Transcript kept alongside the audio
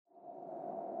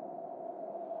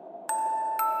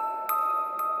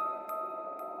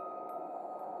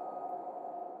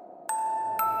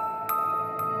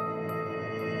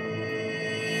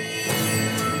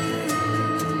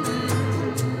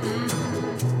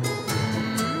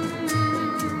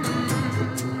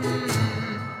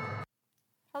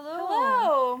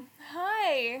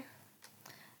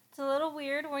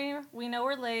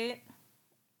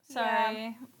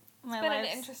my It's been an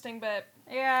interesting bit.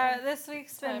 Yeah, this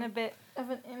week's been a bit of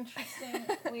an interesting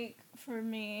week for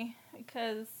me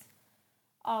because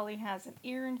Ollie has an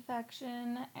ear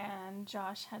infection and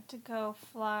Josh had to go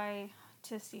fly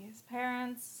to see his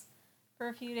parents for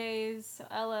a few days. So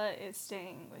Ella is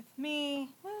staying with me.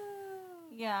 Woo.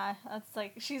 Yeah, that's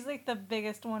like, she's like the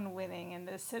biggest one winning in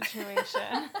this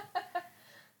situation.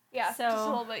 Yeah, so just a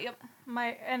little bit, yep.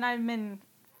 I'm in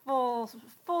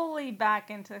fully back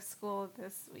into school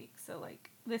this week. So like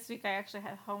this week I actually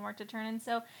had homework to turn in.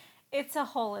 So it's a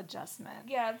whole adjustment.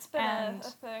 Yeah, it's been a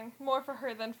thing. More for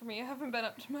her than for me. I haven't been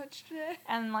up to much today.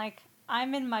 And like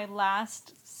I'm in my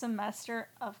last semester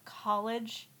of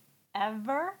college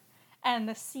ever. And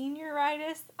the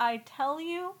senioritis, I tell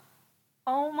you,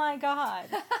 oh my God.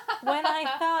 When I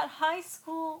thought high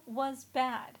school was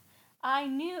bad, I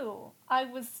knew I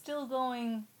was still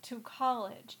going to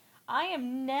college. I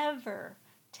am never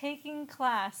taking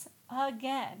class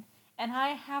again. And I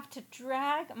have to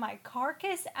drag my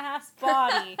carcass-ass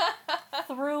body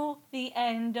through the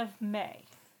end of May.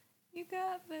 You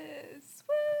got this.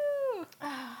 Woo!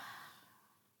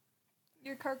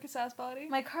 Your carcass-ass body?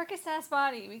 My carcass-ass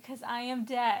body, because I am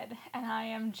dead. And I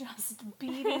am just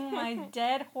beating my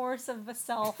dead horse of a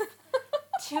self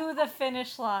to the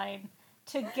finish line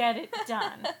to get it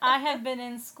done. I have been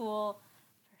in school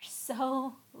for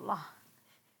so long.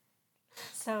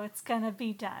 So it's gonna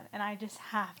be done, and I just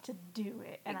have to do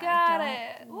it, and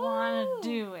I don't want to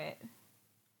do it.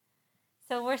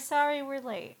 So we're sorry we're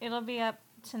late. It'll be up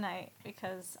tonight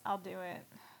because I'll do it,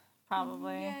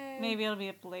 probably. Yay. Maybe it'll be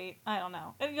up late. I don't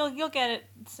know. You'll get it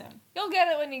soon. You'll get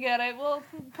it when you get it. We'll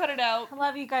put it out. I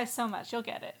love you guys so much. You'll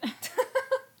get it.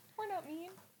 We're not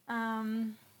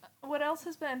mean. What else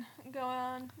has been going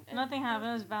on? Nothing happened.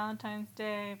 It was Valentine's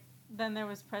Day. Then there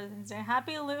was President's Day.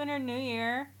 Happy Lunar New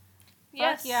Year.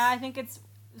 Yes. Yeah, I think it's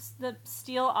the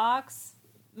steel ox,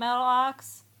 metal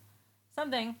ox,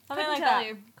 something like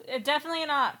that. Definitely an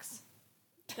ox.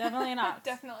 Definitely an ox.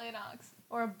 Definitely an ox.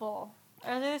 Or a bull.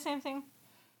 Are they the same thing?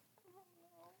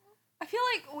 I feel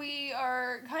like we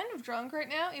are kind of drunk right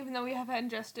now, even though we have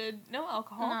ingested no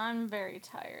alcohol. No, I'm very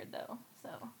tired though, so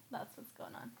that's what's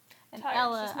going on. And tired.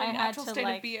 Ella, It's just my natural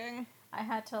state of being. I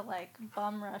had to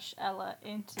bum rush Ella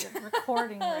into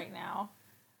recording right now.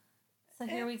 So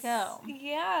here we go.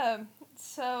 Yeah.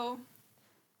 So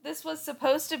this was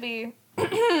supposed to be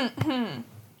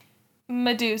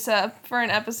Medusa for an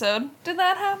episode. Did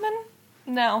that happen?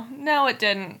 No, it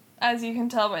didn't. As you can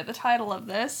tell by the title of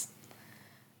this.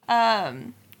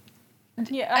 Yeah,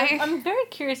 I'm very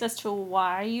curious as to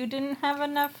why you didn't have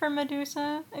enough for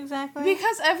Medusa exactly.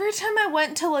 Because every time I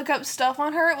went to look up stuff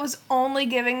on her, it was only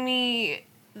giving me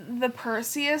the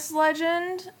Perseus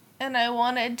legend. And I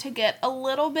wanted to get a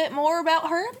little bit more about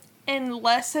her and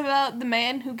less about the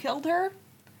man who killed her.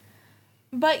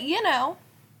 But, you know,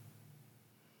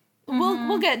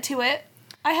 we'll get to it.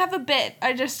 I have a bit.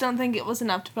 I just don't think it was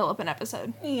enough to fill up an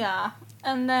episode. Yeah.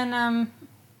 And then,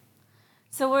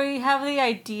 so we have the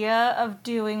idea of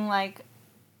doing,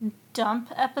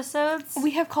 dump episodes.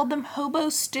 We have called them Hobo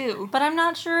Stew. But I'm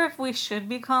not sure if we should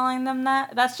be calling them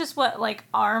that. That's just what,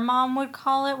 our mom would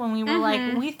call it when we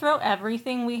were we throw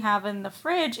everything we have in the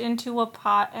fridge into a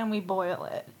pot and we boil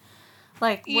it.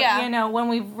 When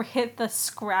we hit the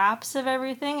scraps of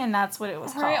everything, and that's what it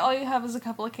was called. Right, all you have is a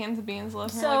couple of cans of beans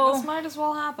left. So, this might as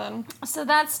well happen. So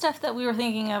that's stuff that we were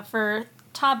thinking of for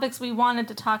topics we wanted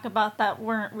to talk about that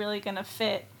weren't really going to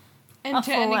fit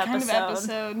into any kind of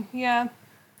episode. Yeah.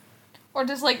 Or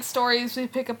just, stories we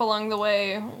pick up along the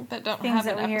way that don't have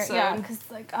an episode. Yeah, because,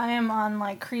 I am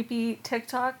on, creepy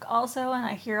TikTok also, and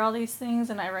I hear all these things,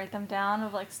 and I write them down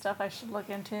of, stuff I should look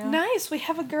into. Nice. We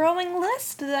have a growing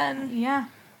list, then. Yeah.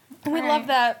 We love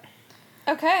that.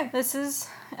 Okay. This is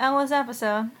Ella's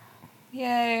episode.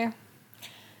 Yay.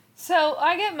 So,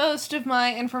 I get most of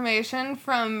my information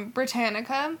from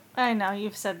Britannica. I know,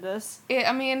 you've said this.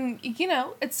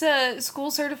 It's a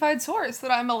school-certified source that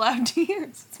I'm allowed to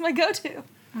use. It's my go-to.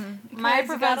 My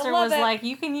professor was like,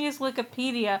 you can use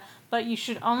Wikipedia, but you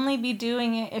should only be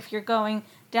doing it if you're going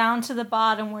down to the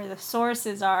bottom where the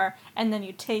sources are, and then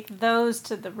you take those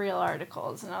to the real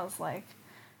articles. And I was like,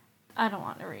 I don't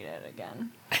want to read it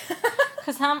again.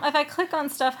 Because if I click on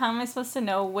stuff, how am I supposed to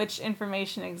know which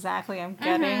information exactly I'm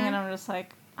getting? And I'm just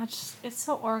like, it's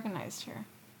so organized here.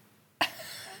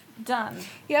 Done.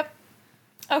 Yep.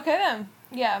 Okay then.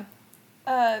 Yeah.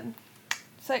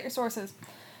 Cite your sources.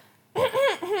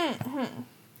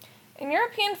 In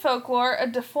European folklore, a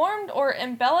deformed or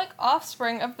embellic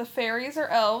offspring of the fairies or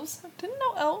elves. I didn't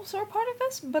know elves were a part of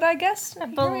this, but I guess I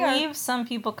believe some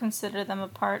people consider them a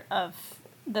part of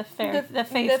the fae folk.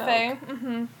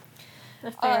 Mm-hmm.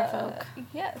 The fair folk.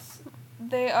 Yes.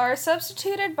 They are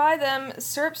substituted by them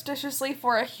surreptitiously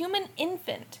for a human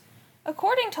infant.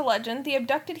 According to legend, the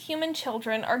abducted human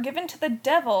children are given to the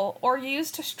devil or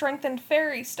used to strengthen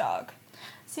fairy stock.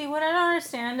 See, what I don't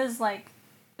understand is, like,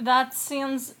 that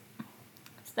sounds...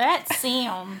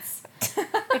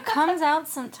 It comes out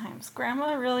sometimes.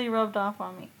 Grandma really rubbed off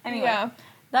on me. Anyway, Yeah.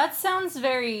 that sounds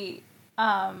very,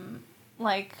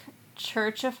 like,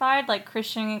 churchified, like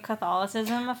Christian and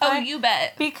Catholicism-ified. Oh, you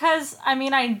bet. Because, I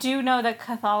mean, I do know that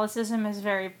Catholicism is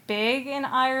very big in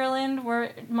Ireland,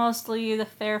 where mostly the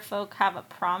fair folk have a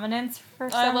prominence for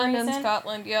some Ireland reason. and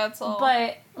Scotland, yeah, it's all...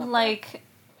 But, like,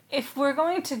 if we're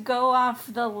going to go off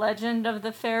the legend of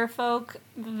the fair folk,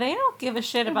 they don't give a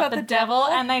shit about the devil,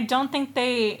 and I don't think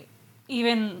they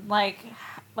even, like,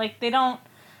 they don't...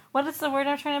 What is the word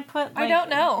I'm trying to put? I don't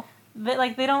know. But,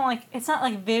 like, they don't, like... It's not,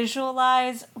 like,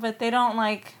 visualize, but they don't,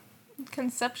 like...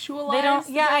 Conceptualize They don't...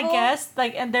 the Yeah, devil? I guess.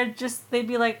 Like, and they're just... They'd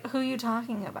be like, who are you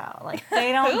talking about? Like,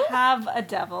 they don't have a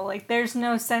devil. Like, there's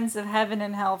no sense of heaven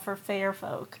and hell for fair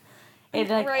folk. Like,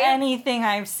 Right. anything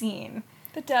I've seen.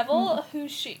 The devil?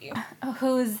 Who's she?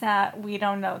 Who's that? We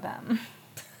don't know them.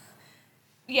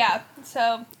 Yeah,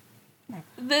 so...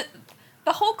 The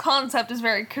whole concept is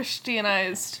very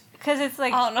Christianized. Because it's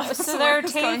like, I don't know. so they're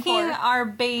That's what I was going taking for. our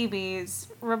babies,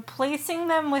 replacing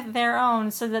them with their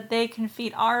own so that they can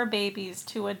feed our babies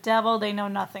to a devil they know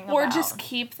nothing about. Or just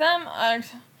keep them.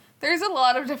 There's a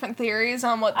lot of different theories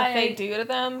on what the Fae do to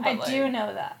them. But I do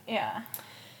know that, yeah.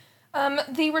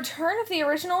 The return of the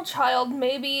original child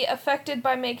may be affected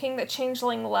by making the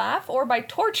changeling laugh or by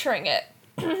torturing it.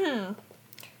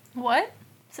 What?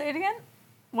 Say it again?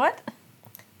 What?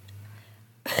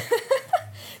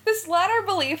 This latter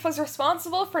belief was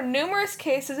responsible for numerous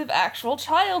cases of actual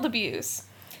child abuse.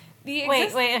 Wait,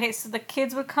 okay, so the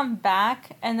kids would come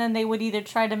back, and then they would either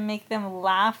try to make them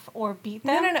laugh or beat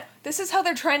them? No. This is how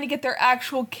they're trying to get their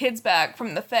actual kids back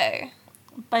from the Fae.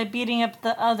 By beating up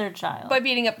the other child. By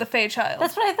beating up the Fae child.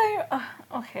 That's what I thought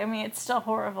okay, I mean, it's still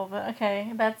horrible, but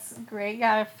okay, that's great.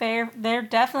 Yeah, fair. They're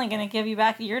definitely going to give you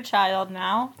back your child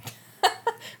now.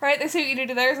 Right? They see what you do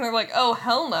to theirs, and they're like, oh,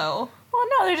 hell no. Well,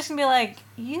 no, they're just going to be like,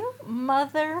 you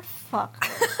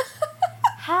motherfucker.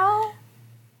 How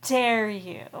dare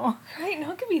you? Right?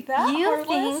 No, it could be that You heartless.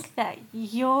 think that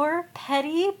your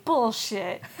petty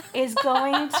bullshit is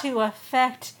going to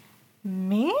affect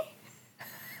me?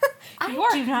 I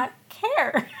do not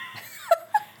care.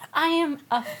 I am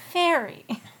a fairy.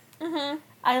 Mm-hmm.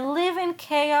 I live in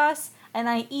chaos and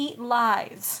I eat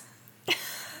lies.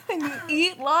 And you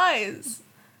eat lies.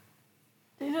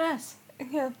 Yes.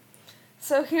 Yeah.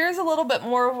 So here's a little bit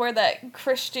more of where that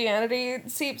Christianity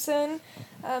seeps in.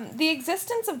 The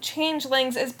existence of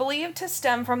changelings is believed to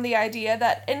stem from the idea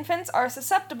that infants are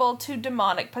susceptible to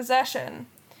demonic possession.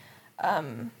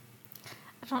 I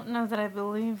don't know that I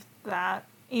believe that,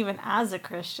 even as a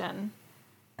Christian.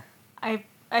 I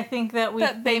think that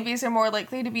That babies are more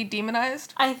likely to be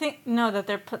demonized. I think that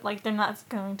they're not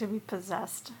going to be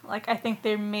possessed. Like, I think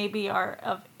they maybe are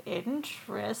of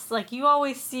interest. Like, you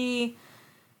always see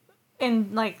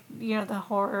in, like, you know,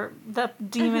 the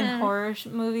demon horror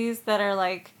movies that are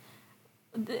like,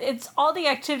 it's all the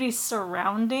activities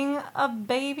surrounding a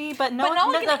baby, but But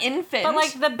not like an infant. But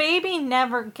like the baby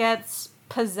never gets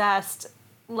possessed.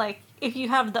 Like, if you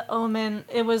have the Omen,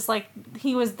 it was like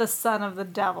he was the son of the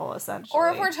devil, essentially.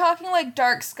 Or if we're talking like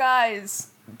Dark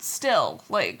Skies, still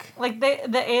like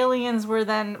the aliens were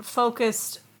then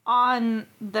focused on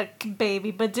the baby,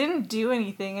 but didn't do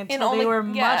anything until they were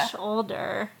much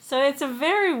older. So it's a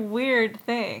very weird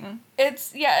thing.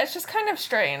 It's just kind of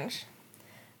strange.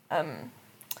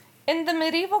 In the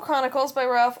medieval chronicles by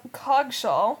Ralph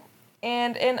Coggeshall,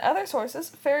 and in other sources,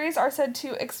 fairies are said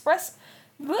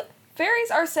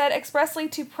expressly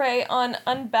to prey on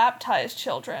unbaptized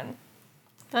children.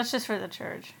 That's just for the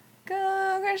church.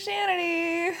 Go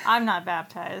Christianity! I'm not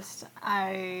baptized.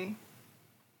 I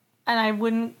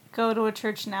wouldn't go to a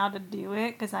church now to do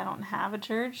it because I don't have a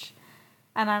church.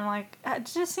 And I'm like, it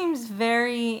just seems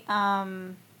very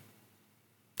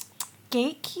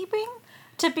gatekeeping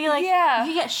to be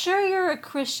like, sure you're a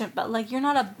Christian, but like you're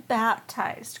not a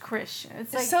baptized Christian.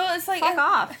 It's like, so it's like fuck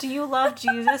off. Do you love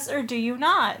Jesus or do you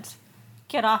not?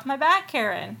 Get off my back,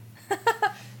 Karen.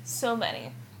 So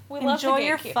many. Enjoy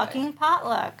your fucking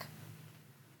potluck.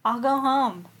 I'll go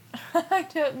home. I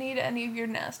don't need any of your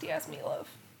nasty ass meatloaf.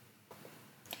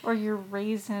 Or your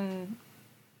raisin...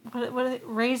 What is it?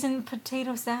 Raisin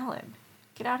potato salad.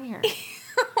 Get out of here.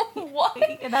 What?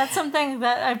 That's something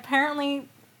that apparently,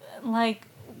 like,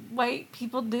 white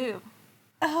people do.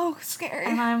 Oh, scary.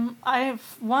 And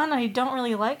one, I don't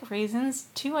really like raisins.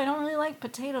 Two, I don't really like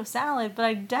potato salad, but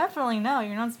I definitely know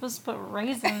you're not supposed to put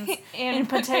raisins in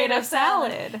potato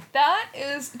salad. That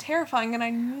is terrifying, and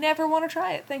I never want to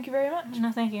try it. Thank you very much.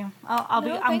 No, thank you.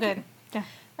 I'm good. Yeah.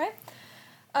 Right?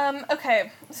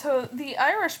 Okay, so the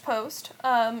Irish Post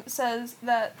says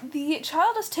that the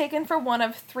child is taken for one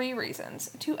of three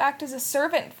reasons: to act as a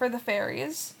servant for the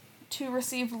fairies, to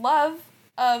receive love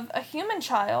of a human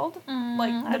child,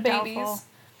 like the babies. Doubtful.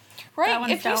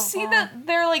 Right? If you see that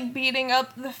they're like beating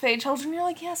up the Fae children, you're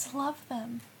like, yes, love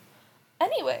them.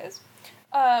 Anyways,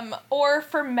 or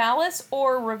for malice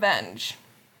or revenge.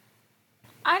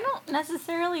 I don't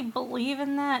necessarily believe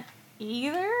in that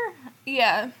either.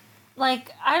 Yeah.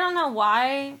 Like, I don't know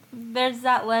why there's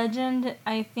that legend.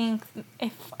 I think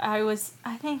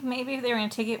maybe if they were going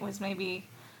to take it was maybe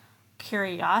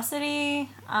curiosity.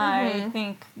 I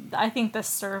think the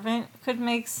servant could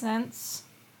make sense.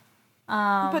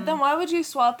 But then why would you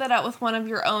swap that out with one of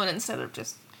your own instead of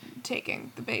just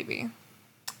taking the baby?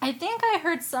 I think I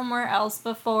heard somewhere else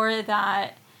before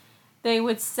that they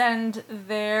would send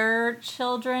their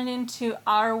children into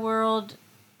our world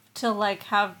to, like,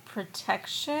 have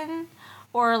protection,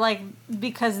 or, like,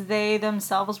 because they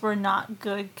themselves were not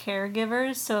good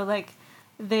caregivers, so, like,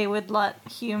 they would let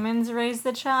humans raise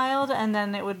the child, and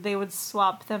then they would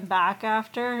swap them back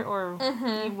after, or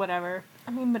whatever.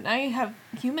 I mean, but now you have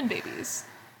human babies.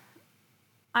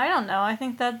 I don't know. I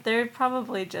think that they're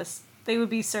probably they would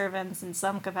be servants in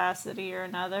some capacity or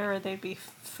another, or they'd be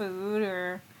food,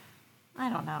 or I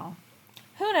don't know.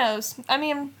 Who knows? I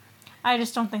mean, I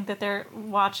just don't think that they're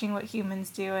watching what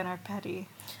humans do and are petty.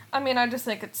 I mean, I just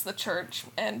think it's the church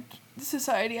and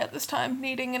society at this time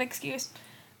needing an excuse.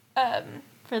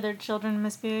 For their children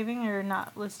misbehaving or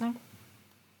not listening?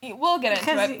 We'll get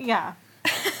into it. Yeah.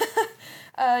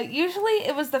 Usually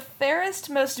it was the fairest,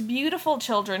 most beautiful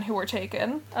children who were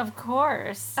taken. Of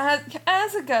course.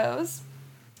 As it goes.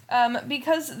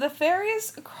 Because the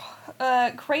fairies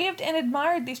craved and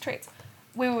admired these traits.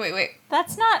 Wait.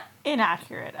 That's not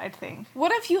inaccurate, I think.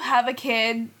 What if you have a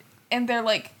kid and they're,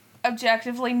 like,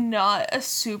 objectively not a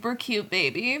super cute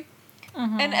baby?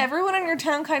 Mm-hmm. And everyone in your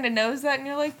town kind of knows that, and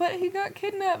you're like, but he got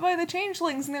kidnapped by the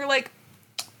changelings. And they're like,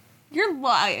 you're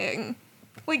lying.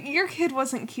 Like, your kid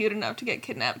wasn't cute enough to get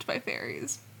kidnapped by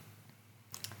fairies.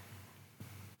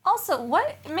 Also,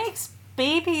 what makes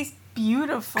babies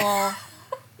beautiful?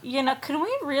 Can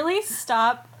we really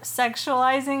stop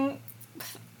sexualizing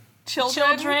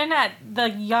children at the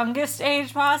youngest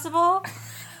age possible?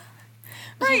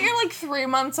 Right, you're like 3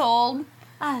 months old.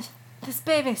 This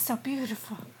baby's so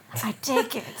beautiful. I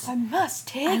take it. I must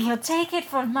take it. I will take it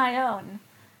for my own.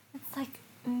 It's like,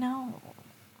 no.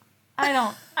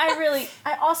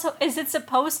 Is it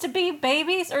supposed to be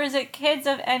babies, or is it kids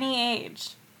of any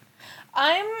age?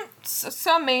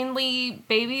 Some mainly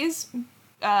babies,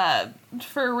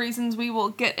 for reasons we will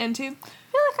get into. I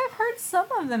feel like I've heard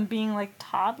some of them being, like,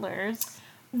 toddlers.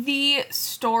 The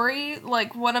story,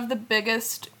 like, one of the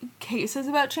biggest cases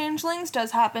about changelings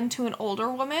does happen to an older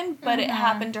woman, but it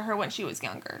happened to her when she was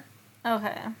younger.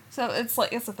 Okay. So it's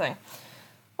a thing.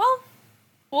 Well,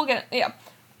 we'll get it. Yeah.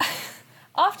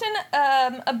 Often,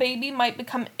 a baby might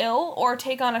become ill or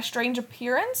take on a strange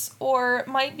appearance, or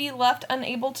might be left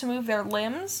unable to move their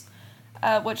limbs,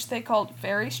 which they called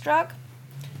fairy struck.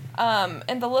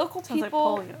 And the local Sounds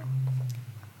people... like polio.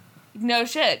 No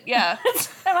shit, yeah.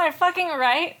 Am I fucking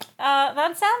right?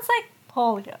 That sounds like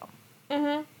polio.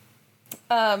 Mm-hmm.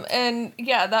 And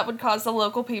yeah, that would cause the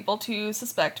local people to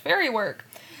suspect fairy work.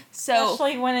 So,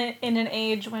 especially in an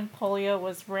age when polio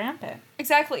was rampant.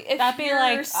 Exactly. If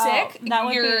you're sick,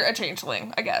 you're a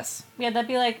changeling, I guess. Yeah, that'd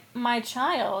be like, my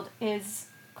child is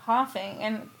coughing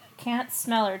and can't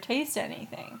smell or taste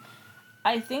anything.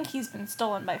 I think he's been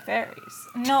stolen by fairies.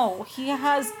 No, he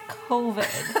has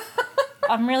COVID.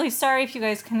 I'm really sorry if you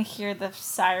guys can hear the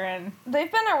siren.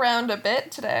 They've been around a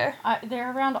bit today.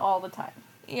 They're around all the time.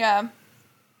 Yeah.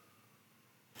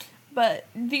 But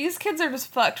these kids are just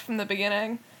fucked from the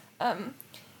beginning.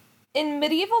 In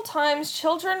medieval times,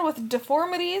 children with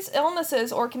deformities,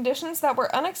 illnesses, or conditions that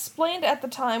were unexplained at the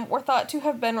time were thought to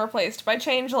have been replaced by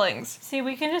changelings. See,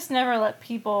 we can just never let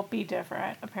people be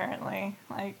different, apparently.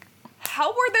 Like,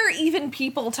 how were there even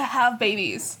people to have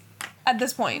babies at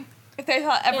this point? If they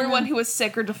thought everyone who was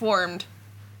sick or deformed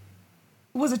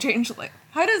was a changeling.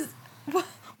 How does...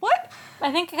 What?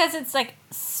 I think because it's, like,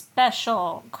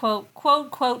 special,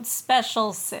 quote,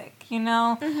 special sick, you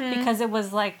know? Mm-hmm. Because it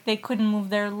was, like, they couldn't move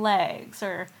their legs,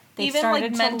 or they even,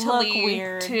 started like, to look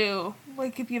weird. Too.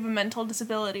 Like, if you have a mental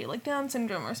disability, like Down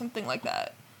syndrome or something like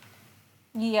that.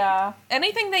 Yeah.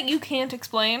 Anything that you can't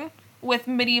explain with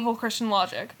medieval Christian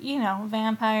logic. You know,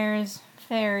 vampires,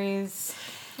 fairies,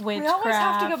 witchcraft. We always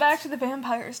have to go back to the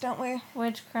vampires, don't we?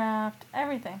 Witchcraft,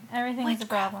 everything. Everything is a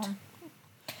problem.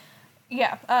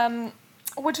 Yeah,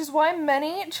 which is why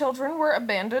many children were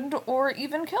abandoned or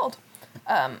even killed.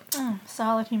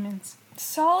 Solid humans.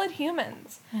 Solid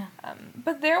humans. Yeah.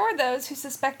 But there were those who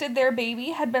suspected their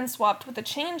baby had been swapped with a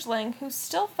changeling who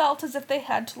still felt as if they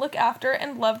had to look after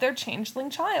and love their changeling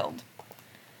child.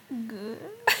 Good.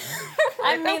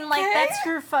 I mean, like, that's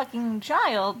your fucking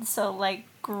child, so, like,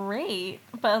 great.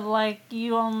 But, like,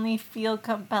 you only feel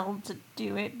compelled to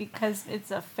do it because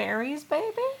it's a fairy's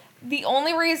baby? The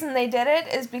only reason they did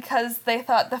it is because they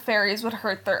thought the fairies would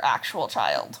hurt their actual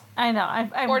child. I know.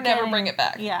 I'm or never bring it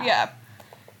back. Yeah. Yeah.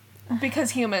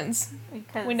 Because humans.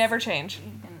 Because we never change.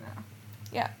 You know.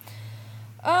 Yeah.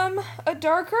 A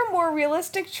darker, more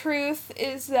realistic truth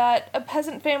is that a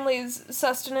peasant family's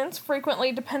sustenance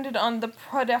frequently depended on the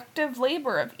productive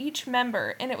labor of each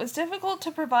member, and it was difficult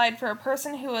to provide for a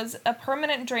person who was a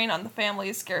permanent drain on the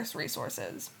family's scarce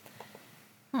resources.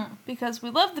 Because we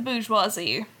love the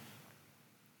bourgeoisie.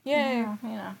 Yay. Yeah, you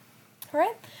know.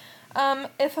 Right?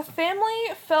 If a family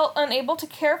felt unable to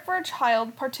care for a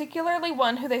child, particularly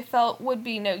one who they felt would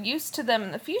be no use to them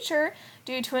in the future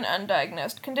due to an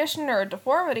undiagnosed condition or a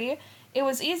deformity, it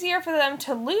was easier for them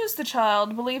to lose the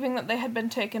child, believing that they had been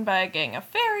taken by a gang of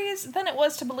fairies, than it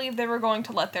was to believe they were going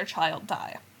to let their child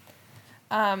die.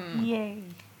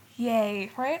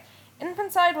 Yay, right?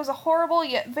 Infanticide was a horrible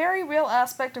yet very real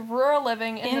aspect of rural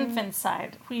living.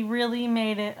 Infanticide. We really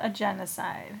made it a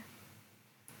genocide.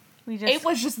 It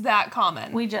was just that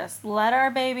common. We just let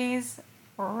our babies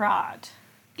rot.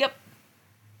 Yep.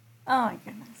 Oh my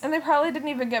goodness. And they probably didn't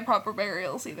even get proper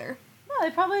burials either. No,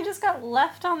 they probably just got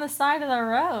left on the side of the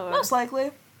road. Most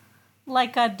likely.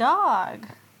 Like a dog.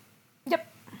 Yep.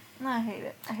 I hate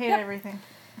it. I hate everything.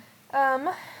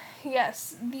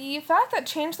 Yes. The fact that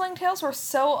changeling tales were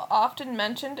so often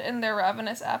mentioned in their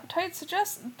ravenous appetite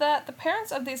suggests that the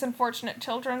parents of these unfortunate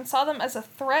children saw them as a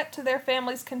threat to their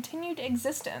family's continued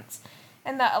existence,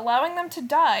 and that allowing them to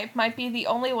die might be the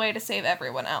only way to save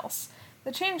everyone else.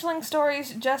 The changeling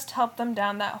stories just helped them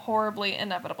down that horribly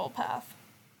inevitable path.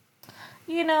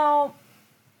 You know,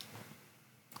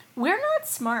 we're not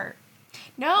smart.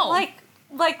 No. Like,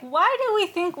 why do we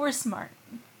think we're smart?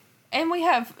 And we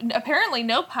have apparently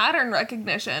no pattern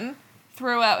recognition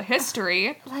throughout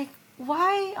history. Like,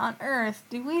 why on earth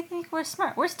do we think we're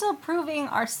smart? We're still proving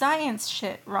our science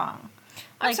shit wrong.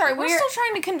 I'm sorry, we're still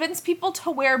trying to convince people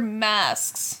to wear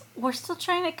masks. We're still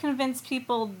trying to convince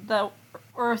people the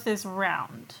Earth is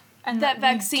round. And that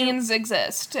vaccines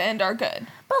exist and are good.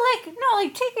 But, like, no,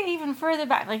 like, take it even further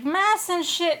back. Like, masks and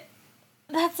shit,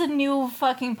 that's a new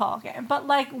fucking ballgame. But,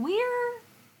 like, we're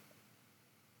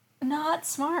not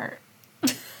smart.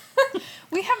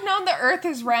 We have known the Earth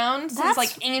is round since,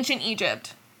 like, ancient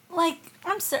Egypt. Like,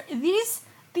 I'm sorry, these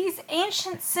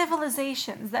ancient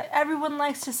civilizations that everyone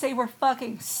likes to say were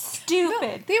fucking stupid.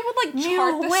 No, they would, like,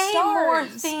 chart the way stars. More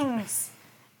things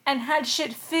and had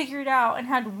shit figured out and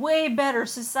had way better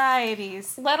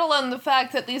societies. Let alone the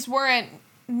fact that these weren't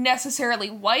necessarily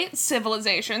white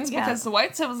civilizations, because the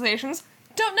white civilizations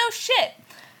don't know shit.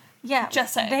 Yeah,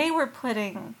 just saying. They were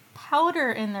putting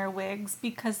powder in their wigs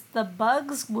because the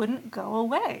bugs wouldn't go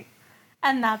away.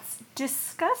 And that's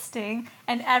disgusting,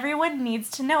 and everyone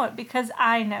needs to know it because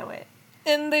I know it.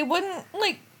 And they wouldn't,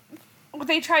 like,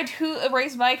 they tried to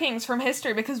erase Vikings from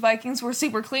history because Vikings were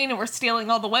super clean and were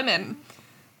stealing all the women.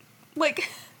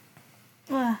 Like,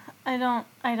 I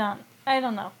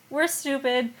don't know. We're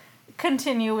stupid.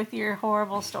 Continue with your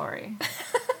horrible story.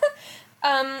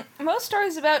 Most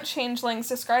stories about changelings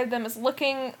describe them as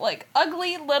looking like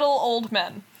ugly little old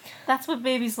men. That's what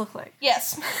babies look like.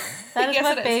 Yes. That is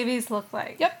what babies look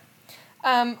like. Yep.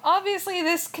 Obviously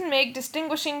this can make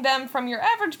distinguishing them from your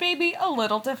average baby a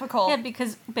little difficult. Yeah,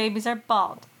 because babies are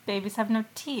bald. Babies have no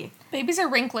teeth. Babies are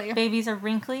wrinkly. Babies are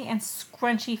wrinkly and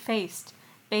scrunchy faced.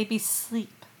 Babies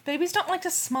sleep. Babies don't like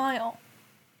to smile.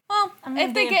 Well, I mean,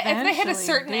 if they hit a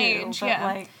certain age, yeah.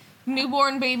 Like,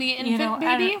 newborn baby, infant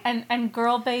baby. And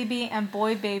girl baby and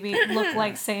boy baby look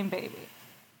like same baby.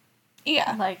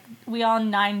 Yeah. Like, we all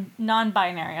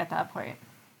non-binary at that point.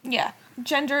 Yeah.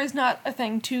 Gender is not a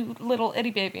thing to little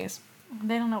itty babies.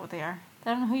 They don't know what they are.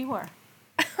 They don't know who you are.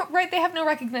 Right, they have no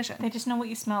recognition. They just know what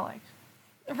you smell like.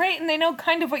 Right, and they know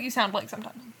kind of what you sound like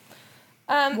sometimes.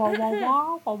 Wah, wah,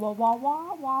 wah, wah, wah, wah,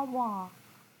 wah, wah, wah.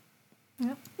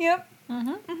 Yep.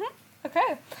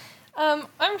 Okay.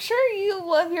 I'm sure you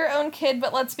love your own kid,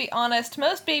 but let's be honest,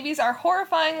 most babies are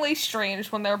horrifyingly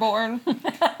strange when they're born.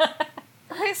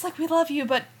 Right, it's like, we love you,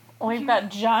 but... We've got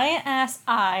giant-ass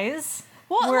eyes.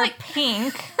 Well, were like,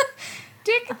 pink.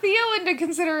 take Theo into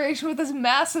consideration with his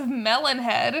massive melon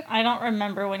head. I don't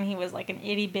remember when he was like an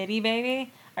itty bitty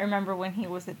baby. I remember when he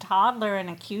was a toddler and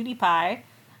a cutie pie.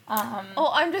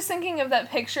 Oh, I'm just thinking of that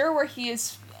picture where he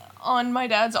is on my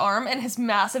dad's arm and his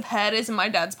massive head is in my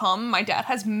dad's palm. My dad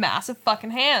has massive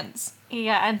fucking hands.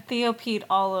 Yeah, and Theo peed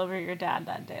all over your dad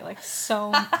that day. Like, so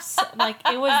like,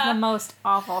 it was the most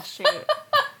awful shoot. Wait,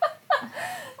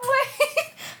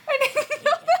 I didn't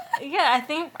know that.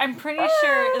 Yeah, I'm pretty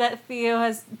sure that Theo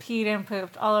has peed and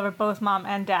pooped all over both mom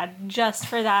and dad just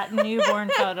for that newborn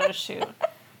photo shoot.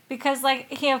 Because, like,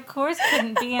 he of course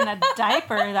couldn't be in a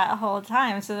diaper that whole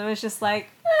time, so it was just like,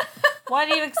 what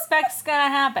do you expect's gonna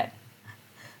happen?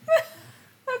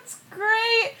 That's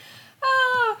great.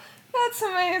 Oh, that's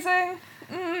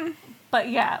amazing. But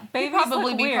yeah, babies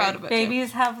probably look be weird. proud of it, too.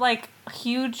 Babies have, like,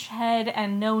 huge head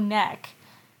and no neck.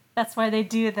 That's why they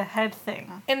do the head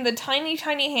thing. And the tiny,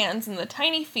 tiny hands and the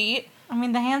tiny feet. I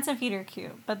mean, the hands and feet are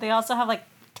cute, but they also have, like,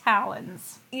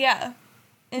 talons. Yeah.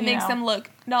 It You makes know. them look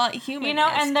not human. You know,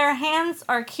 and their hands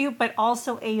are cute, but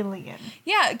also alien.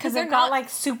 yeah, Because because they've got, like,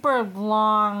 super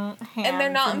long hands. and they're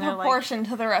not in like- proportion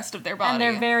to the rest of their body. and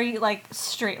they're very, like,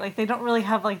 straight. Like, they don't really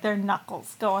have, like, their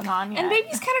knuckles going on yet. And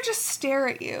babies kind of just stare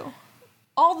at you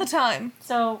all the time.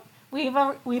 So, we've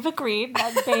agreed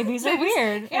that babies are Babies-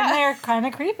 weird. yeah. And they're kind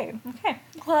of creepy. Okay.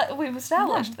 Well, we've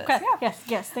established this. Good. Yeah.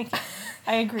 Yes, thank you.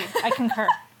 I agree. I concur.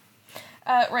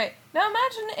 Right. Now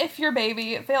imagine if your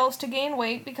baby fails to gain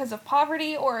weight because of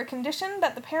poverty or a condition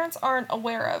that the parents aren't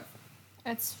aware of.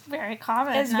 It's very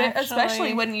common, Especially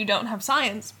actually. when you don't have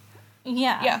science.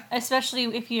 Yeah. Yeah. Especially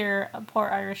if you're a poor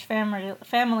Irish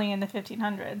family in the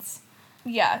 1500s.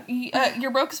 Yeah.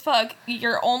 You're broke as fuck.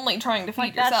 You're only trying to feed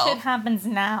Like, that yourself. shit happens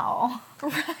now.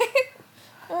 Right?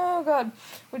 Oh, God.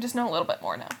 We just know a little bit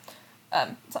more now.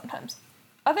 Sometimes.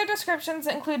 Other descriptions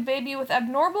include baby with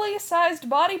abnormally sized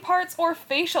body parts or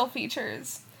facial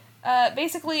features.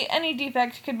 Basically, any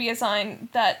defect could be a sign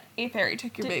that a fairy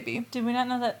took your baby. Did we not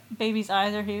know that babies'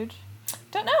 eyes are huge?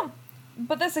 Don't know.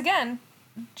 But this, again,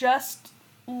 just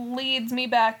leads me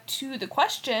back to the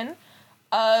question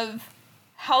of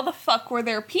how the fuck were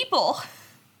there people?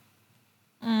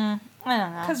 I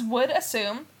don't know. Because would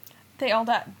assume they all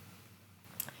died.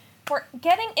 We're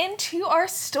getting into our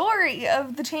story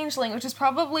of the Changeling, which is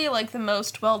probably, like, the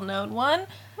most well-known one,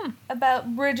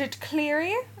 about Bridget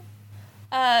Cleary.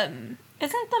 Isn't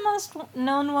the most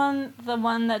known one the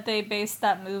one that they based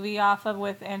that movie off of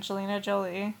with Angelina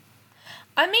Jolie?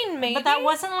 I mean, maybe. But that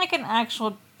wasn't like an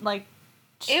actual, like,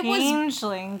 It was-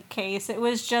 changeling case. It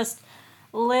was just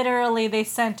literally they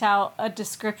sent out a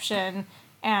description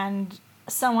and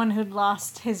someone who'd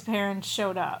lost his parents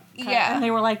showed up. Yeah. And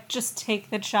they were like, just take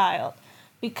the child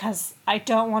because I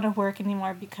don't want to work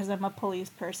anymore because I'm a police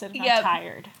person and Yep. I'm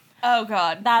tired. Oh,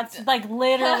 God. That's, like,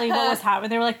 literally what was happening.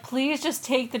 They were like, please just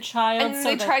take the child And so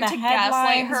they that tried the to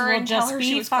gaslight headlines her will and tell just her be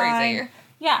she was fine. crazy.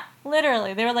 Yeah,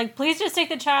 literally. They were like, please just take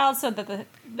the child so that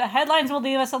the headlines will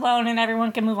leave us alone and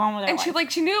everyone can move on with their And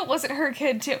life. she knew it wasn't her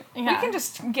kid, too. We Yeah. can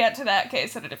just get to that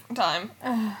case at a different time.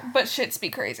 But shits be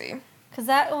crazy. Because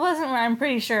that wasn't where I'm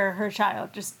pretty sure her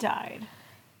child just died.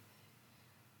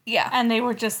 Yeah. And they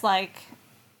were just like...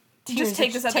 Just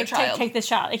take this other child. Take this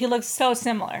child. He looks so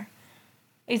similar.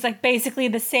 He's like basically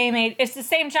the same age. It's the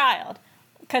same child.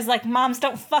 Because like moms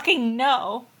don't fucking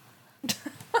know.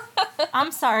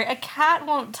 I'm sorry. A cat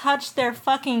won't touch their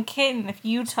fucking kitten if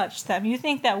you touch them. You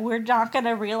think that we're not going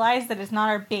to realize that it's not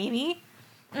our baby?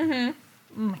 Mm-hmm.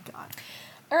 Oh my god.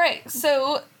 All right,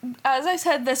 so as I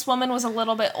said, this woman was a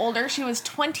little bit older. She was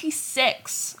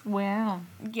 26. Wow.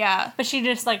 Yeah. But she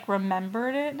just like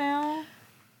remembered it now?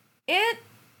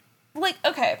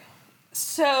 Okay,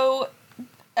 so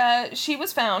she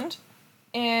was found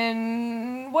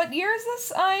in, what year is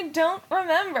this? I don't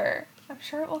remember. I'm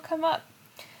sure it will come up.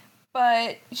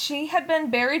 But she had been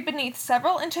buried beneath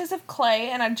several inches of clay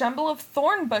and a jumble of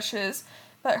thorn bushes,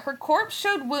 but her corpse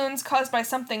showed wounds caused by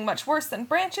something much worse than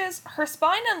branches. Her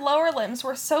spine and lower limbs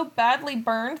were so badly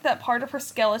burned that part of her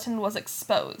skeleton was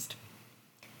exposed.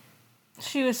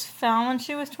 She was found when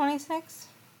she was 26?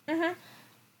 Mm-hmm.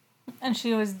 And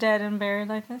she was dead and buried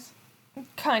like this?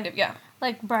 Kind of, yeah.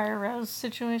 Like Briar Rose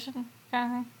situation kind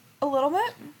of thing? A little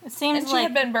bit. It seems And she like...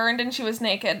 had been burned and she was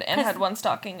naked and 'Cause- had one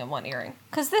stocking and one earring.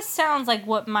 Because this sounds like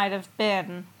what might have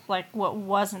been, like, what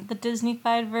wasn't the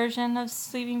Disney-fied version of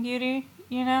Sleeping Beauty,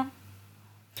 you know?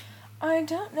 I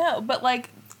don't know, but, like,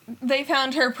 they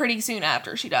found her pretty soon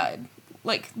after she died.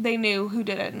 Like, they knew who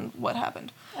did it and what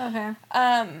happened. Okay.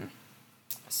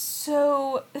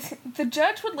 So, the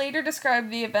judge would later describe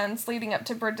the events leading up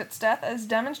to Bridget's death as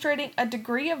demonstrating a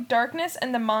degree of darkness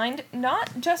in the mind,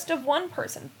 not just of one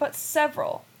person, but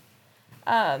several.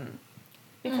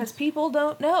 Because people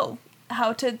don't know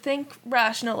how to think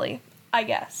rationally, I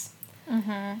guess.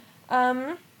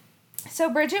 So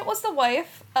Bridget was the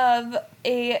wife of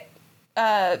a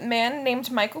man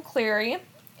named Michael Cleary,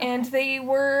 and they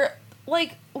were,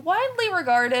 like, widely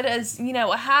regarded as, you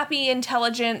know, a happy,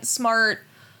 intelligent, smart,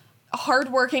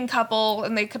 hardworking couple,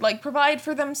 and they could, like, provide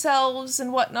for themselves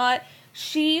and whatnot.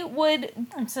 She would...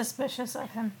 I'm suspicious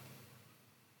of him.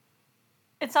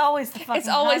 It's always the fucking It's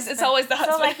always the husband.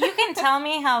 So, like, you can tell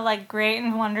me how, like, great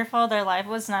and wonderful their life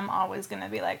was, and I'm always gonna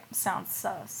be like, sounds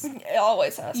sus. It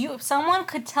always has. If someone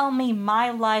could tell me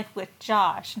my life with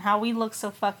Josh and how we look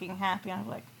so fucking happy, I'm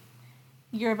like,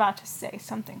 you're about to say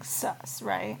something sus,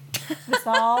 right? This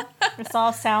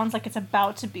all sounds like it's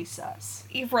about to be sus.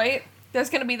 Right? There's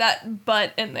gonna be that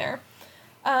but in there.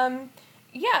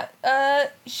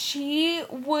 She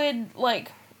would,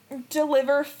 like,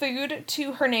 deliver food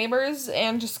to her neighbors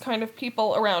and just kind of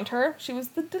people around her. She was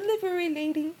the delivery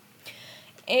lady.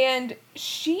 And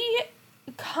she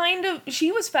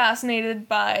was fascinated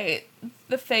by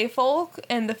the fae folk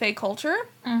and the fae culture.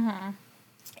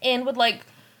 And would, like,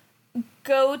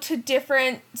 go to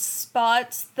different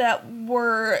spots that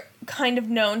were kind of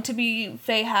known to be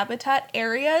fae habitat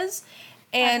areas.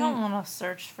 And I don't want to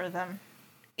search for them.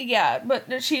 Yeah,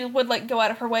 but she would, like, go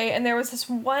out of her way. And there was this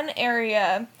one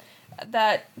area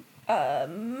that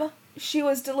she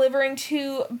was delivering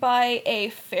to by a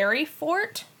fairy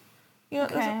fort. You know,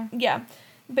 Okay. Yeah,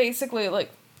 basically,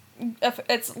 like,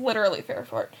 it's literally a fairy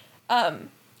fort.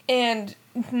 And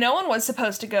no one was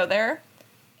supposed to go there.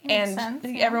 Makes sense,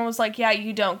 yeah. Everyone was like, yeah,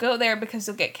 you don't go there because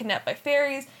you'll get kidnapped by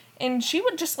fairies. And she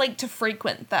would just like to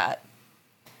frequent that.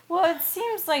 Well, it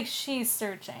seems like she's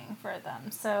searching for them.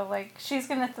 So, like, she's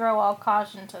going to throw all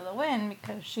caution to the wind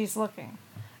because she's looking.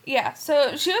 Yeah,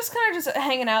 so she was kind of just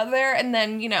hanging out there, and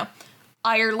then, you know,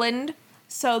 Ireland,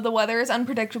 so the weather is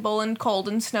unpredictable and cold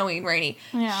and snowy and rainy.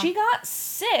 Yeah. She got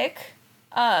sick.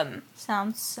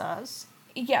 Sounds sus.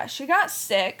 Yeah, she got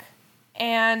sick,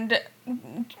 and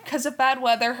because of bad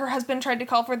weather, her husband tried to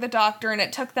call for the doctor, and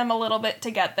it took them a little bit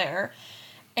to get there.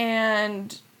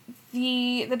 And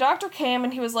the doctor came,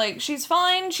 and he was like, she's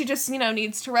fine, she just, you know,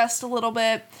 needs to rest a little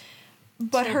bit.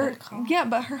 But her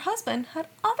husband had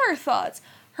other thoughts.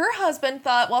 Her husband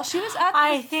thought while she was at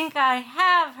I think I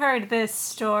have heard this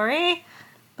story,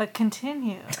 but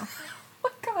continue. Oh my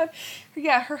god.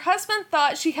 Yeah, her husband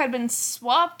thought she had been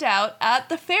swapped out at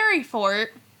the fairy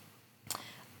fort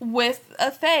with a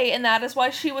fae, and that is why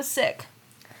she was sick.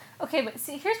 Okay, but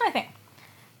see, here's my thing.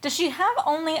 Does she have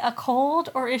only a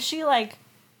cold, or is she, is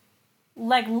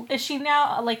she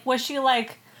now, was she,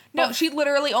 No, she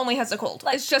literally only has a cold.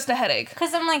 It's just a headache.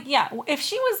 Because I'm like, yeah, if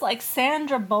she was,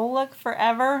 Sandra Bullock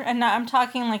forever, and now I'm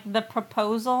talking, the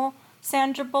proposal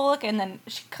Sandra Bullock, and then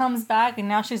she comes back, and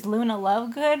now she's Luna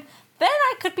Lovegood, then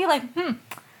I could be like,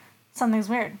 something's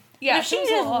weird. Yeah, but if she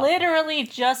just literally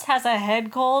just has a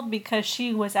head cold because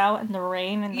she was out in the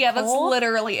rain and the cold, that's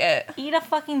literally it. Eat a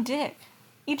fucking dick.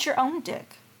 Eat your own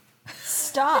dick.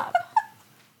 Stop.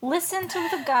 Listen to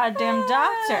the goddamn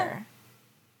doctor.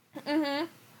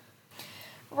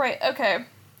 Right, okay.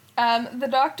 The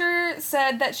doctor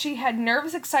said that she had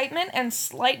nervous excitement and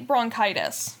slight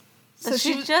bronchitis. So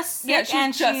she's just sick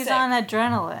and she's on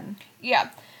adrenaline.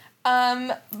 Yeah.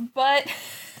 But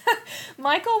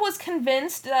Michael was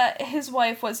convinced that his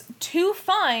wife was too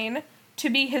fine to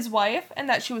be his wife and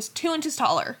that she was 2 inches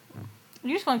taller.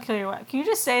 You just want to kill your wife. Can you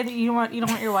just say that you don't want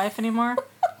your wife anymore?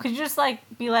 Could you just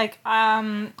be like,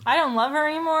 I don't love her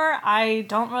anymore. I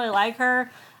don't really like her.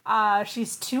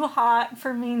 She's too hot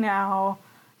for me now.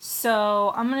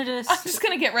 So I'm just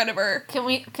gonna get rid of her. Can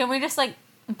we just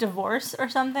divorce or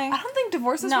something? I don't think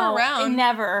divorces were around.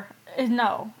 Never.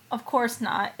 No, of course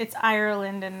not. It's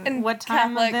Ireland and what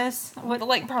time Catholic, of this?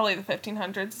 What? Probably the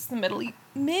 1500s. It's the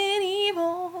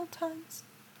medieval times.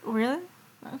 Really?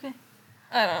 Okay.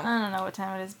 I don't know what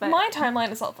time it is, but my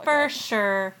timeline is all fucked for up.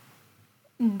 Sure.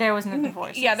 There was no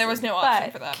divorce. Yeah, there was no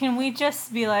option for that. Can we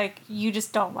just be like, you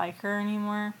just don't like her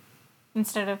anymore,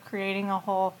 instead of creating a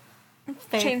whole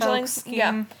fake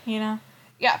scheme? You know?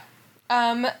 Yeah.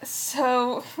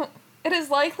 So it is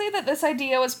likely that this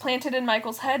idea was planted in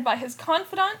Michael's head by his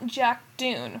confidant, Jack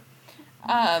Doon.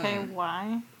 Okay,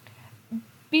 why?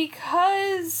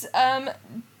 Because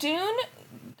Doon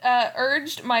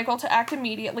urged Michael to act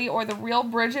immediately or the real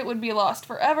Bridget would be lost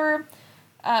forever.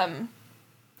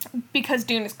 Because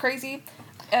Doon is crazy.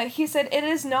 he said, "It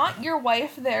is not your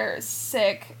wife they're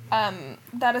sick.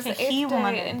 That is the 8th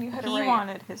day, and you had a right." He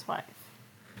wanted his wife.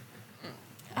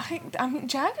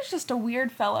 Jack is just a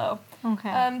weird fellow.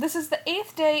 Okay. This is the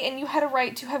 8th day, and you had a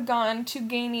right to have gone to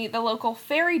Gainey, the local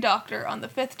fairy doctor, on the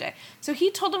 5th day. So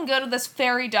he told him go to this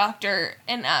fairy doctor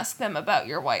and ask them about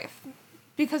your wife.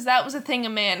 Because that was a thing a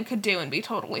man could do and be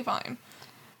totally fine.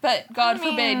 But God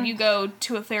forbid you go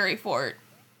to a fairy fort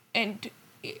and...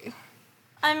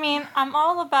 I mean, I'm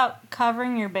all about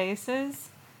covering your bases,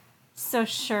 so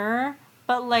sure,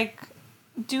 but, like,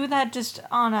 do that just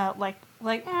on a,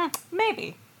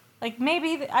 maybe. Like,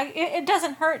 maybe, it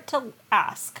doesn't hurt to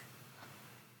ask.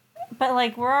 But,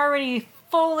 like, we're already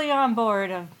fully on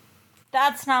board of,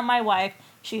 that's not my wife,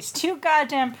 she's too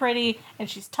goddamn pretty, and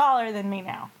she's taller than me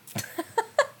now.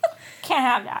 Can't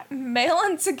have that. Male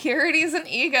insecurities and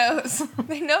egos.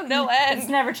 They know no end. It's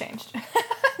never changed.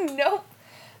 Nope.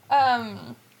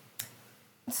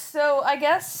 So I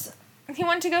guess he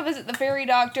went to go visit the fairy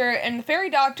doctor, and the fairy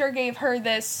doctor gave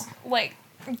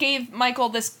Michael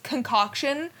this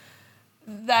concoction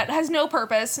that has no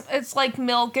purpose. It's like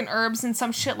milk and herbs and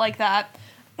some shit like that.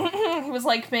 He was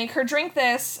like, make her drink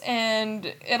this,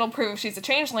 and it'll prove if she's a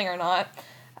changeling or not.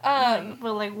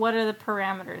 What are the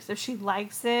parameters? If she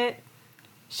likes it,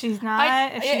 she's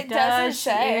not. If she does, she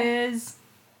is.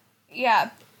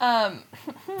 Yeah.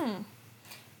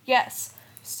 Yes.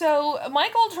 So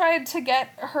Michael tried to get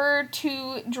her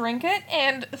to drink it,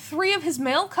 and 3 of his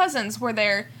male cousins were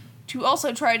there to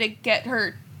also try to get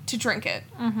her to drink it.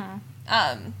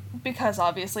 Mm-hmm. Because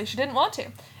obviously she didn't want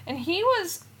to. And he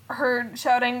was heard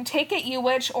shouting, "Take it, you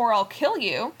witch, or I'll kill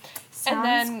you."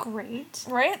 Sounds great.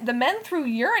 Right? The men threw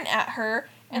urine at her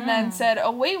and then said,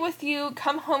 "Away with you,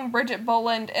 come home, Bridget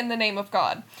Boland, in the name of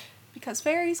God." Because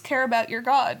fairies care about your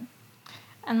God.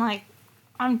 And, like,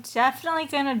 I'm definitely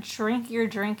gonna drink your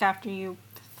drink after you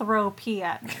throw pee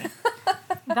at me.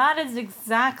 That is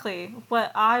exactly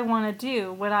what I want to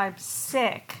do when I'm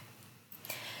sick.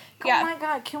 Yeah. Oh my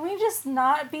God, can we just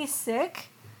not be sick?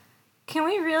 Can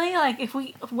we really,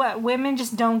 women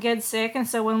just don't get sick, and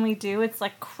so when we do, it's,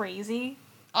 like, crazy?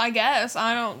 I guess.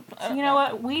 I don't you know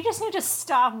what? We just need to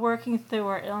stop working through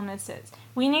our illnesses.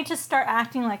 We need to start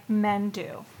acting like men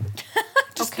do.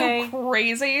 Just okay? Go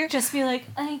crazy. Just be like,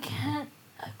 I can't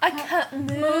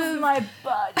move my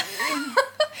body.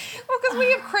 Well, because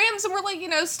we have cramps and we're, like,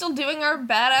 still doing our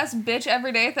badass bitch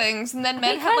everyday things, and then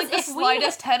men have, like, the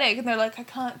slightest headache, and they're like, I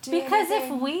can't do because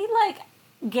anything. If we, like,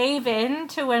 gave in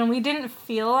to when we didn't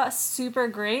feel super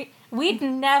great, we'd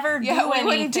never do anything. Yeah, we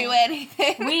wouldn't do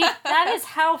anything. That is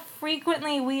how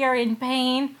frequently we are in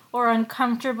pain or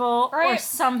uncomfortable or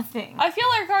something. I feel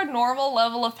like our normal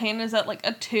level of pain is at, like,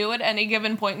 a 2 at any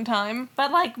given point in time.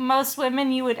 But, like, most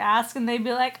women you would ask and they'd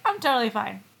be like, I'm totally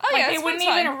fine. Oh, like, yeah, they wouldn't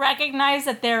even recognize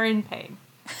that they're in pain.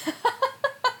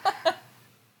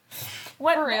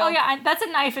 What? For real. Oh yeah, that's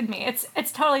a knife in me.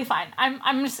 It's totally fine. I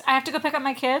have to go pick up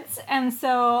my kids, and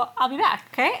so I'll be back,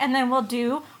 okay? And then we'll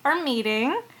do our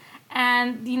meeting,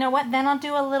 and you know what? Then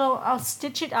I'll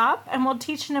stitch it up, and we'll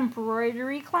teach an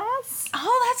embroidery class.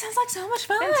 Oh, that sounds like so much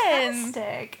fun.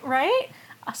 Fantastic, right?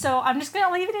 So I'm just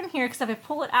gonna leave it in here because if I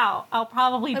pull it out, I'll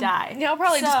probably die. Yeah, I'll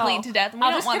probably just bleed to death.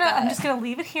 I'm just gonna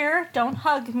leave it here. Don't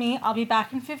hug me. I'll be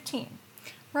back in 15.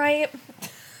 Right.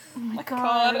 Oh my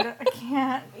God. I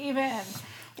can't even.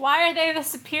 Why are they the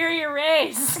superior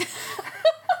race?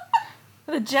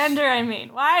 The gender, I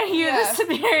mean. Why are you the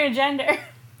superior gender?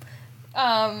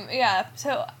 Yeah.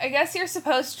 So I guess you're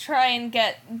supposed to try and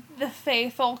get the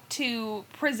faithful to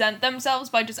present themselves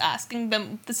by just asking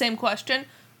them the same question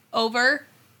over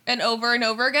and over and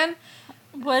over again.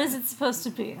 What is it supposed to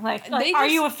be? Like are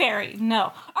you a fairy?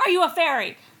 No. Are you a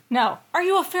fairy? No. Are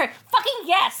you a fairy? Fucking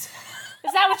yes!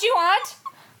 Is that what you want?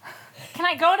 Can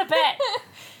I go to bed?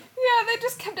 Yeah, they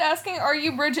just kept asking, are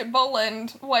you Bridget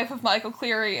Boland, wife of Michael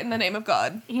Cleary, in the name of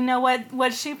God? You know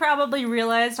what she probably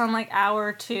realized on, like,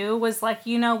 hour 2 was, like,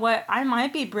 you know what? I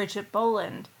might be Bridget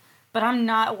Boland, but I'm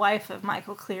not wife of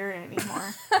Michael Cleary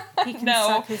anymore. He can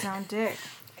suck his own dick.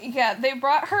 Yeah, they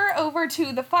brought her over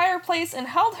to the fireplace and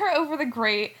held her over the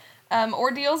grate.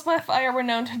 Ordeals by fire were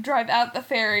known to drive out the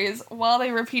fairies while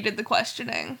they repeated the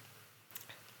questioning.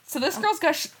 So this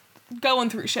girl's going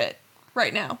through shit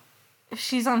right now.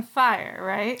 She's on fire,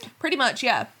 right? Pretty much,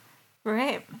 yeah.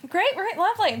 Great, right,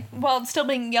 lovely. Well, it's still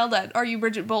being yelled at, are you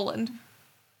Bridget Boland?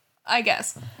 I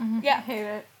guess. Mm-hmm. Yeah. I hate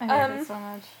it. I hate it so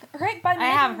much. Right, I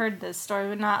have heard this story,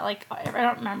 but not, like, I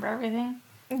don't remember everything.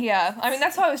 Yeah, I mean,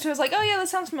 that's how I was too. I was like, oh yeah, this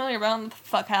sounds familiar, but I don't know what the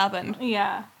fuck happened.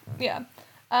 Yeah. Yeah.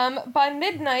 By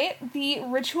midnight, the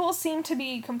ritual seemed to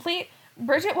be complete.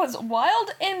 Bridget was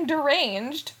wild and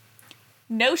deranged.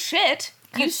 No shit.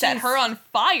 You set her on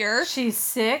fire. She's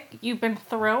sick. You've been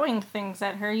throwing things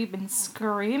at her. You've been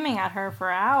screaming at her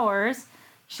for hours.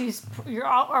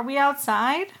 Are we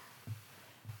outside?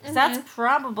 Mm-hmm. That's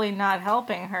probably not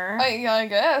helping her. I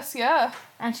guess, yeah.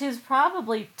 And she's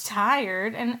probably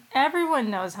tired, and everyone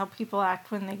knows how people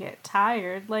act when they get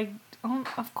tired. Like,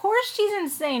 of course she's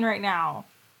insane right now.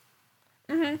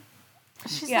 Mm-hmm.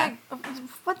 She's like,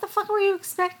 what the fuck were you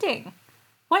expecting?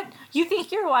 What? You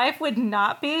think your wife would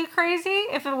not be crazy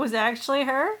if it was actually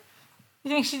her? You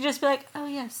think she'd just be like, oh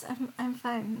yes, I'm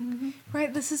fine. Mm-hmm.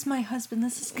 Right, this is my husband.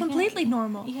 This is completely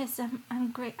normal. Yes,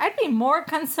 I'm great. I'd be more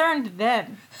concerned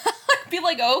then. I'd be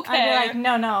like, okay. I'd be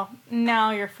like, no,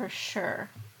 now you're for sure.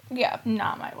 Yeah.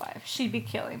 Not my wife. She'd be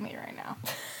killing me right now.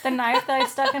 The knife that I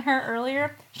stuck in her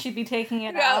earlier, she'd be taking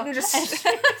it out. And just...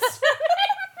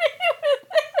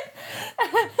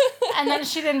 And then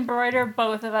she'd embroider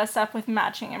both of us up with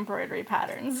matching embroidery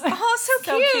patterns. Oh,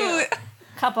 so cute.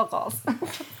 Couple goals.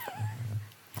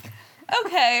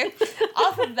 Okay.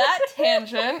 Off of that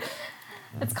tangent.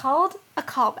 It's called a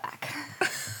callback.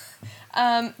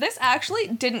 This actually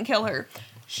didn't kill her.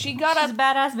 She's a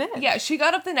badass bitch. Yeah, she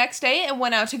got up the next day and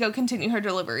went out to go continue her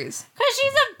deliveries. Because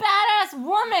she's a badass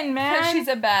woman, man. Because she's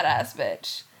a badass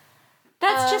bitch.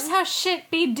 That's just how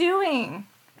shit be doing.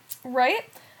 Right?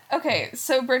 Okay,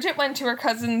 so Bridget went to her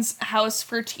cousin's house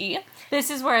for tea. This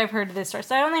is where I've heard this story.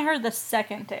 So I only heard the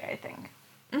second day, I think.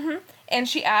 Mm-hmm. And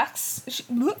she asks... She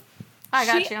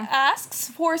asks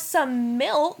for some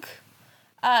milk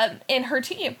in her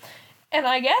tea. And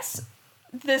I guess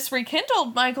this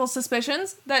rekindled Michael's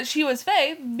suspicions that she was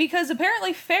fae, because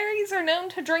apparently fairies are known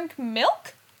to drink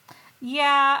milk?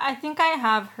 Yeah, I think I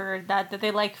have heard that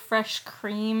they like fresh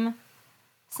cream...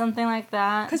 Something like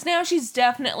that. Because now she's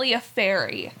definitely a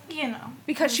fairy. You know.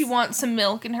 Because she wants some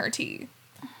milk in her tea.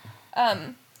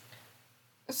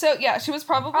 So, yeah, she was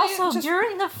probably... Also, you're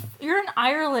in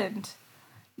Ireland.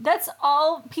 That's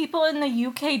all people in the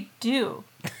UK do.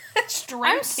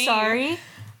 I'm sorry.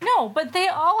 No, but they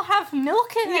all have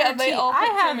milk in their tea. Yeah, they all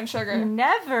put cream and sugar.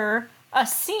 Never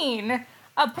seen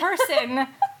a person...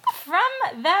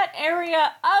 from that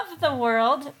area of the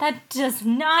world that does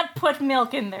not put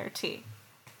milk in their tea.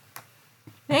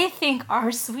 They think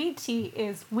our sweet tea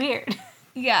is weird.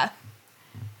 Yeah.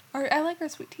 I like our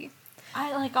sweet tea.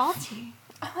 I like all tea.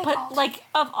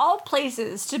 Of all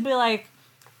places to be like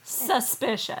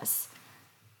suspicious.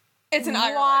 It's in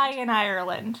Ireland. Why in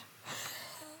Ireland?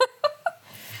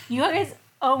 You guys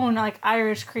own like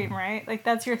Irish cream, right? Like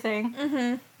that's your thing?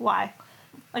 Mm-hmm. Why?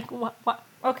 Like what?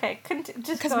 Okay,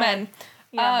 just because men.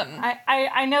 Yeah,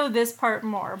 I know this part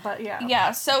more, but yeah.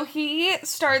 Yeah, so he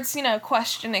starts,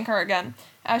 questioning her again,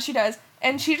 as she does,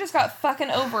 and she just got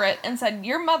fucking over it and said,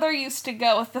 your mother used to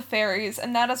go with the fairies,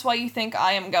 and that is why you think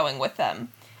I am going with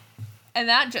them. And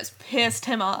that just pissed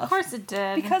him off. Of course it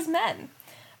did. Because men.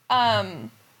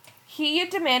 He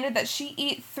demanded that she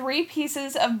eat 3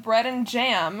 pieces of bread and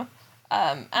jam,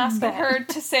 asking her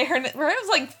to say her name. I was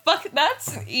like, fuck,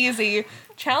 that's easy.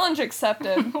 Challenge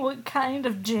accepted. What kind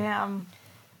of jam?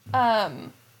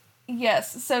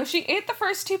 Yes, so she ate the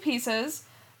first 2 pieces,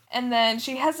 and then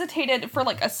she hesitated for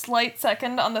like a slight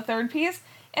second on the 3rd piece,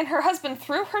 and her husband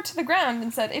threw her to the ground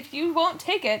and said, if you won't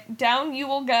take it, down you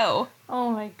will go.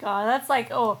 Oh my god, that's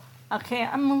like, oh, okay,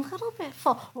 I'm a little bit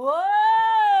full.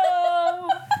 Whoa!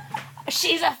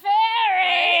 She's a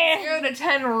fairy! 0 to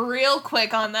 10 real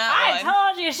quick on that one.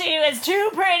 I told you she was too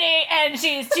pretty and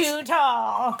she's too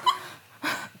tall.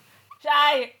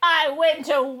 I went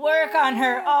to work on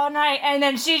her all night, and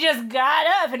then she just got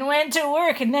up and went to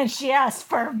work, and then she asked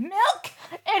for milk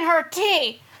in her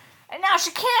tea. And now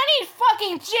she can't eat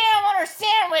fucking jam on her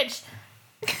sandwich.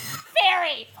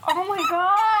 Fairy! Oh my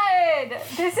god!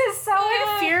 This is so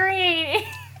infuriating.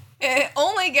 It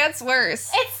only gets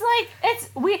worse.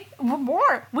 We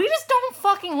just don't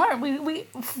fucking learn. Women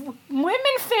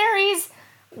fairies,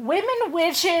 women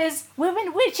witches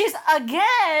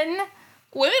again.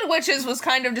 Women witches was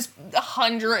kind of just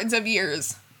hundreds of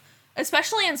years.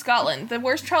 Especially in Scotland. The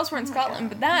worst trials were in Scotland,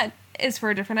 but that is for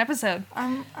a different episode.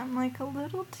 I'm like a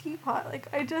little teapot.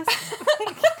 Like, I just...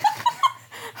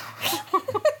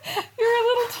 You're a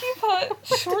little teapot.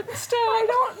 Short and stout. I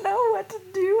don't know what to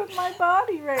do with my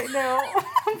body right now.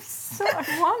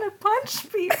 I want to punch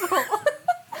people.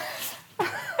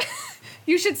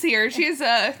 You should see her. She's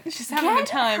having a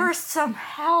time. Get her some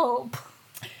help.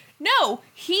 No,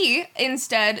 he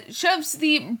instead shoves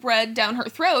the bread down her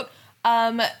throat,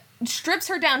 strips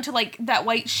her down to like that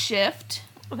white shift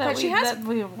that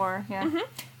we wore, yeah. Mm-hmm,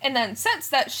 and then sets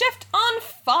that shift on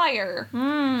fire.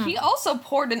 He also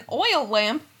poured an oil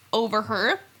lamp over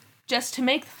her, just to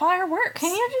make the fire worse.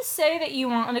 Can you just say that you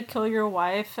wanted to kill your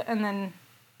wife and then,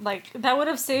 like, that would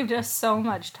have saved us so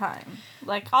much time.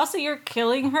 Like, also, you're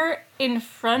killing her in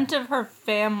front of her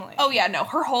family. Oh, yeah, no,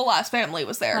 her whole ass family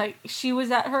was there. Like, she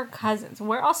was at her cousin's.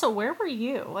 Where were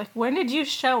you? Like, when did you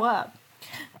show up?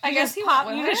 I guess you went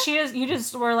with her? You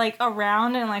just were, like,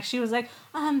 around, and, like, she was like,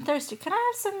 I'm thirsty. Can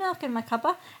I have some milk in my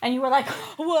cuppa? And you were like,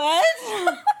 what?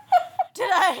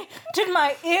 Did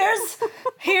my ears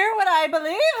hear what I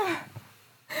believe?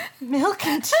 Milk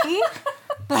and tea?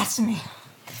 Blasphemy.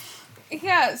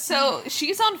 Yeah, so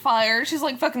she's on fire. She's,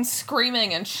 like, fucking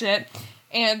screaming and shit.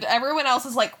 And everyone else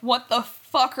is like, what the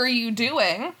fuck are you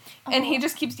doing? And he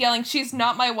just keeps yelling, she's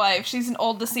not my wife. She's an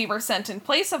old deceiver sent in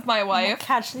place of my wife.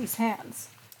 Catch these hands.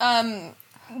 Yeah,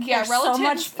 There's relatives... so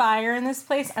much fire in this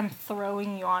place, I'm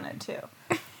throwing you on it, too.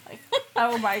 Like,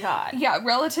 oh my god. Yeah,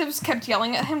 relatives kept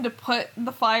yelling at him to put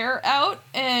the fire out,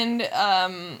 and,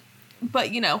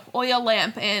 but, you know, oil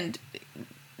lamp and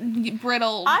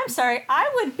brittle... I'm sorry,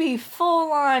 I would be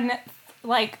full on,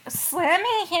 like,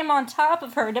 slamming him on top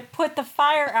of her to put the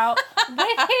fire out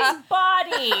with his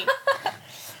body.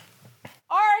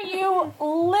 Are you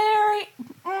Larry?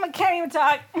 I can't even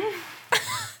talk.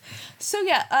 So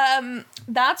yeah,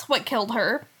 that's what killed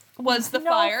her, was the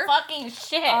fire. No fucking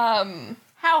shit.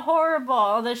 How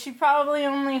horrible that she probably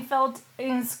only felt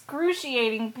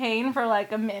excruciating pain for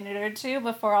like a minute or two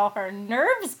before all her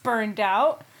nerves burned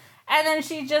out. And then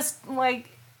she just,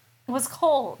 like, was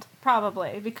cold,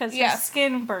 probably, because her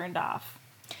skin burned off.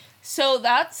 So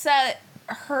that set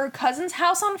her cousin's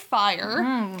house on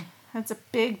fire. That's a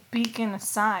big beacon of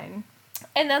sign.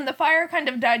 And then the fire kind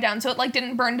of died down, so it, like,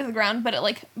 didn't burn to the ground, but it,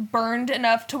 like, burned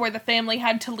enough to where the family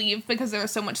had to leave because there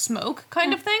was so much smoke,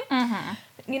 kind of thing.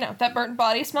 Mm-hmm. You know, that burnt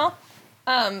body smell.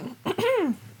 Once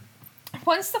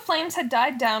the flames had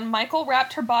died down, Michael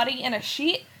wrapped her body in a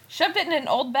sheet, shoved it in an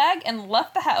old bag, and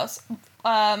left the house.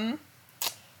 But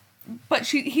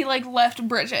he, like, left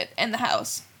Bridget in the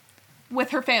house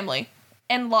with her family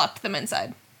and locked them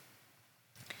inside.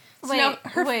 So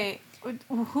wait.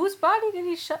 Whose body did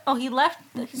he shove? Oh, he left.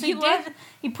 So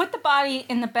he put the body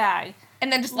in the bag.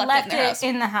 And then just left it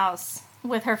in the house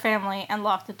with her family and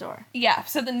locked the door. Yeah,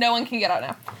 so that no one can get out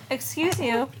now. Excuse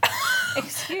you.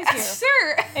 Excuse you.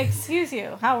 Sir. Excuse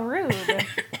you. How rude.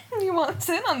 You want to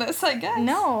sit on this, I guess.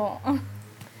 No.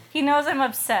 He knows I'm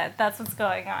upset. That's what's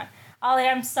going on. Ollie,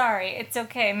 I'm sorry. It's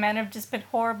okay. Men have just been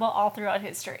horrible all throughout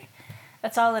history.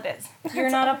 That's all it is.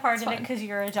 You're not a part of it because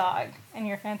you're a dog. And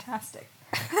you're fantastic.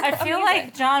 I feel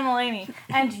like John Mulaney.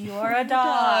 And you're a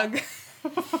dog.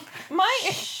 The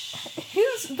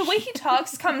way he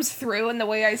talks comes through in the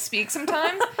way I speak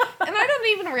sometimes. And I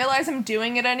don't even realize I'm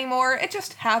doing it anymore. It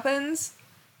just happens.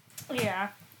 Yeah.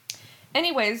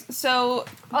 Anyways, so...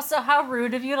 Also, how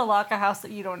rude of you to lock a house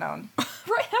that you don't own.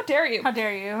 Right, how dare you? How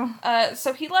dare you?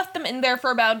 So he left them in there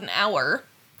for about an hour.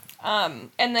 And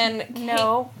then...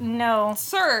 No.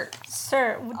 Sir, do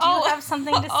you have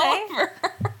something to say? Oliver.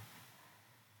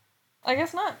 I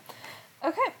guess not.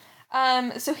 Okay.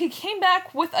 So he came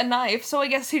back with a knife, so I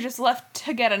guess he just left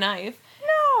to get a knife.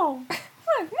 No.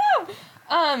 No.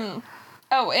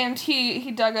 Oh, and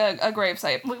he dug a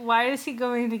gravesite. Wait, why is he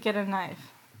going to get a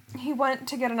knife? He went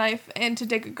to get a knife and to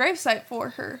dig a gravesite for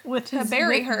her. To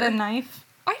bury her. The knife?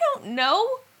 I don't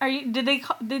know.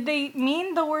 Did they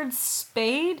mean the word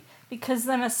spade? Because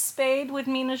then a spade would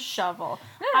mean a shovel.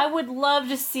 No. I would love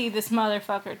to see this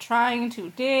motherfucker trying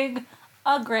to dig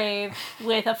a grave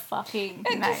with a fucking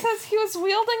knife. It just says he was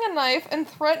wielding a knife and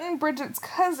threatened Bridget's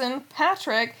cousin,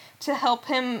 Patrick, to help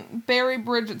him bury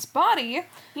Bridget's body.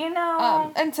 You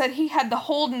know... and said he had the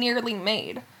hole nearly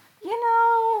made. You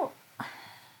know...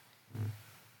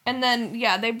 And then,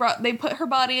 yeah, they put her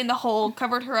body in the hole,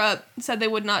 covered her up, said they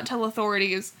would not tell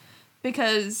authorities,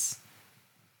 because...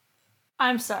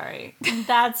 I'm sorry.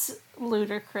 That's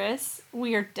ludicrous.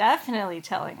 We are definitely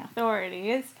telling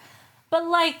authorities. But,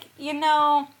 like, you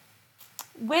know,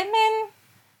 women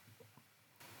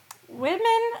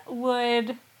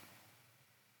would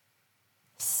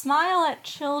smile at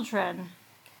children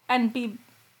and be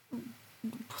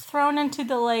thrown into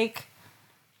the lake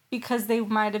because they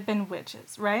might have been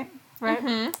witches, right? Right?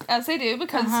 Mm-hmm. As they do,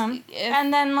 because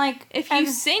and then, like... If you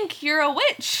sink, you're a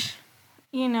witch.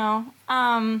 You know,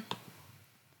 and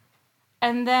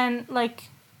then,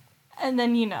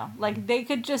 you know, like, they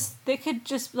could just,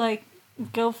 like,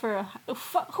 go for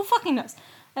who fucking knows?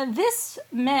 And this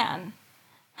man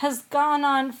has gone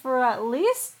on for at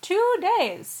least 2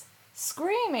 days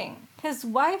screaming his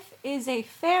wife is a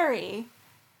fairy.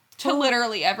 To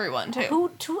literally everyone,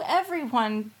 too. To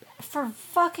everyone, for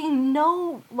fucking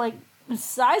no, like,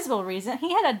 sizable reason.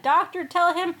 He had a doctor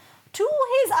tell him to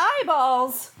his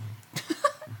eyeballs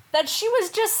that she was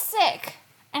just sick.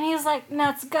 And he's like, no,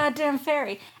 it's a goddamn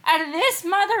fairy. And this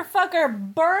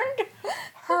motherfucker burned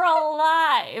her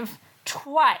alive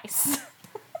twice.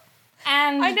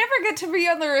 And I never get to be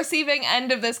on the receiving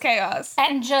end of this chaos.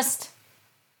 And just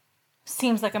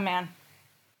seems like a man.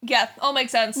 Yeah, all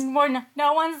makes sense.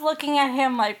 No one's looking at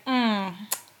him like,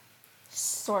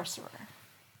 sorcerer.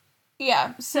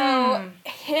 Yeah, so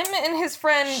him and his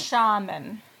friend...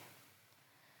 Shaman.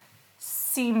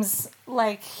 Seems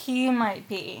like he might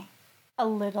be a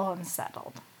little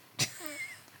unsettled.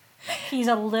 He's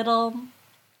a little...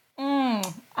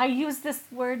 I use this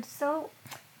word so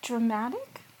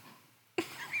dramatic.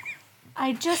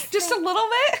 I just a little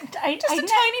bit? Tiny bit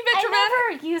dramatic? I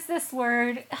never use this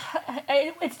word.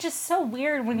 It's just so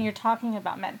weird when you're talking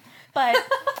about men. But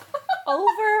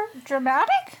over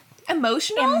dramatic?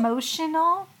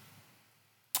 Emotional?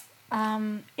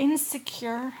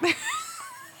 Insecure.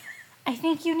 I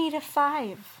think you need a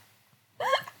 5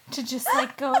 to just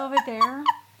like go over there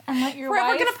and let your wife...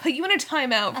 We're gonna put you in a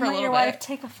timeout for a little bit. And let your wife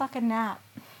take a fucking nap.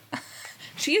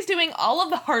 She's doing all of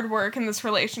the hard work in this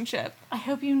relationship. I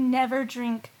hope you never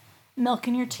drink milk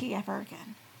in your tea ever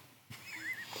again.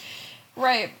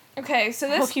 Right. Okay, so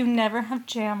this... I hope you never have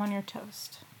jam on your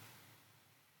toast.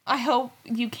 I hope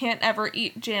you can't ever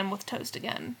eat jam with toast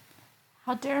again.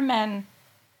 How dare men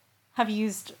have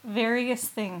used various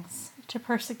things to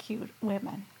persecute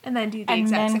women. And then do the exact same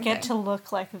thing. And men get to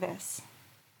look like this.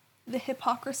 The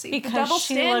hypocrisy. Because the double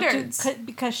standards.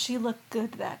 Because she looked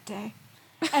good that day.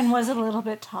 And was a little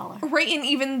bit taller. Right, and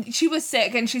even she was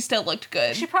sick and she still looked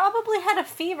good. She probably had a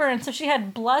fever, and so she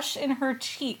had blush in her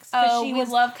cheeks. Oh, she we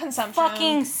love consumption.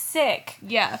 Fucking sick.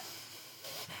 Yeah.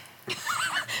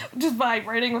 Just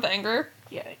vibrating with anger.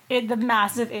 Yeah, the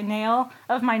massive inhale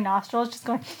of my nostrils just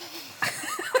going...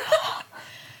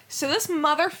 So this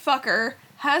motherfucker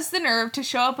has the nerve to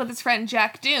show up with his friend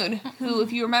Jack Dune, who,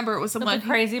 if you remember, was the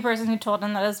crazy person who told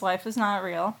him that his wife is not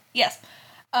real. Yes.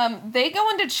 They go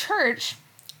into church...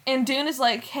 And Dune is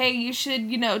like, hey, you should,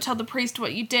 tell the priest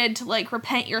what you did to,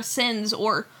 repent your sins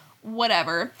or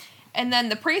whatever. And then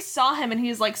the priest saw him and he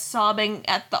was, sobbing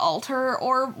at the altar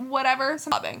or whatever.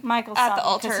 Sobbing. Michael's at sobbing the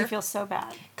altar. Because he feels so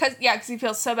bad. Because he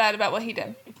feels so bad about what he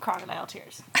did. Crocodile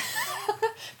tears.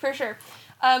 For sure.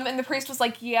 And the priest was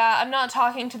like, yeah, I'm not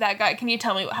talking to that guy. Can you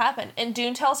tell me what happened? And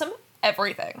Dune tells him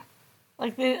everything.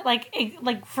 Like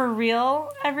for real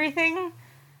everything?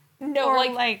 No,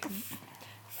 or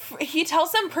he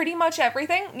tells them pretty much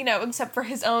everything, except for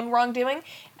his own wrongdoing.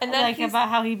 And then about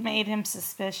how he made him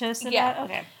suspicious of that?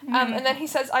 Okay. And then he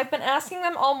says, I've been asking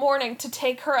them all morning to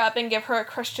take her up and give her a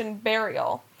Christian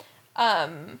burial.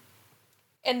 And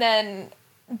then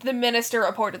the minister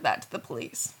reported that to the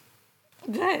police.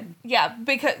 Good. Yeah,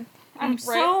 because... I'm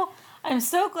so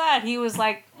glad he was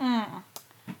like,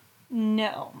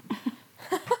 no.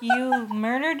 You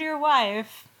murdered your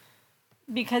wife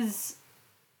because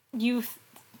you...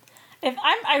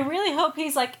 I really hope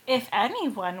he's like, if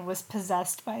anyone was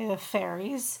possessed by the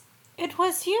fairies, it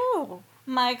was you,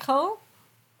 Michael.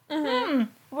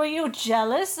 Were you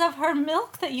jealous of her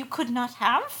milk that you could not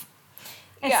have?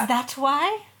 Is that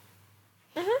why?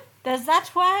 Is that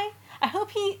why? I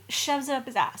hope he shoves it up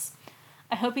his ass.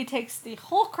 I hope he takes the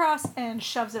whole cross and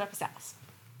shoves it up his ass.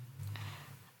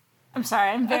 I'm sorry,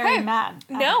 I'm very mad.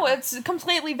 No, it's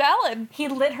completely valid. He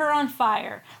lit her on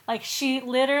fire. She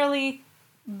literally...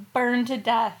 burned to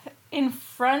death in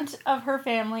front of her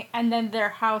family, and then their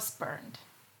house burned.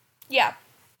 Yeah.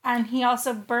 And he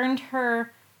also burned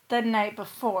her the night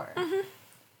before.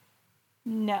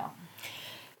 No.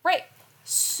 Right.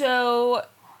 So,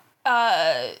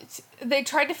 they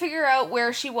tried to figure out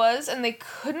where she was, and they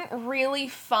couldn't really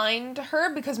find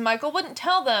her because Michael wouldn't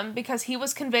tell them because he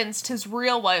was convinced his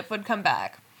real wife would come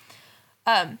back.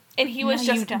 And he was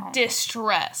just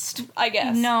distressed, I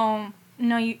guess. No,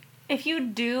 if you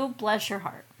do, bless your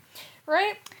heart.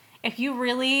 Right? If you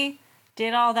really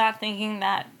did all that thinking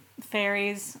that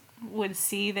fairies would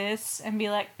see this and be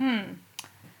like,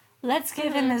 let's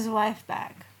give him his wife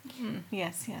back.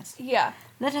 Yes. Yeah.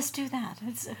 Let us do that.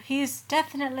 He's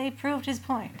definitely proved his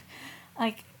point.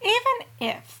 Even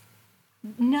if...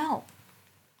 No.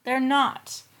 They're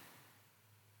not.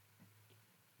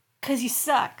 'Cause you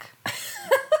suck.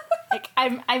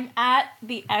 I'm at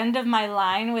the end of my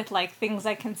line with, things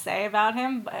I can say about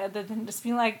him, but other than just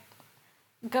being like,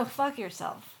 go fuck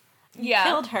yourself. You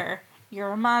killed her.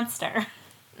 You're a monster.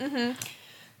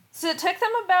 So it took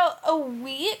them about a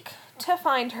week to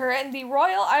find her, and the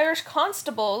Royal Irish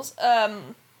Constables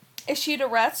issued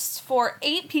arrests for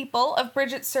 8 people of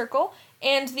Bridget's circle,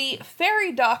 and the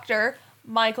fairy doctor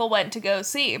Michael went to go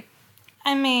see.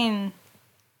 I mean,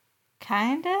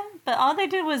 kinda. But all they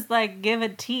did was, like, give a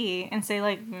tea and say,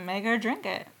 like, make her drink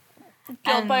it.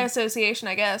 Guilt by association,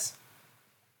 I guess.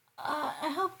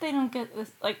 I hope they don't get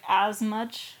this, like, as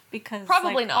much, because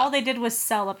Probably like, not. all they did was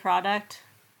sell a product.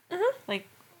 Mm-hmm. Like,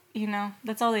 you know,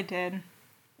 that's all they did.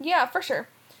 Yeah, for sure.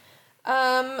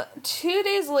 2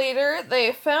 days later,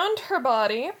 they found her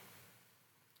body.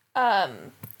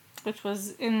 Which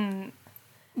was in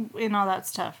all that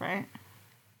stuff, right?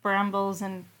 Brambles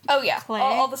and Oh yeah, clay.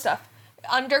 all the stuff.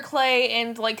 Under clay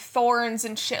and, like, thorns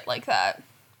and shit like that.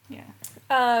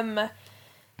 Yeah.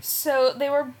 So they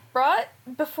were brought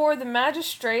before the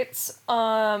magistrates,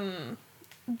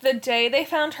 the day they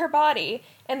found her body,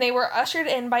 and they were ushered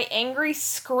in by angry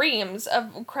screams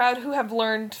of a crowd who have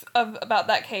learned about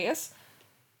that case.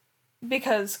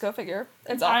 Because, go figure,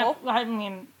 it's awful. I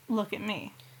mean, look at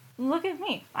me. Look at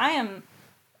me. I am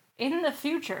in the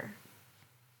future.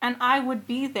 And I would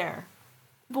be there.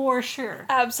 For sure.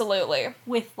 Absolutely.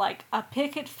 With, like, a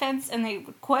picket fence, and they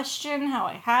would question how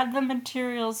I had the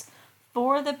materials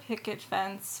for the picket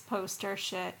fence poster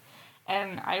shit.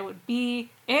 And I would be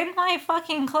in my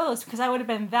fucking clothes, because I would have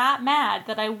been that mad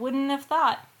that I wouldn't have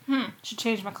thought, should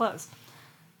change my clothes.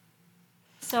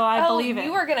 So I believe it.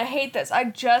 You are gonna hate this. I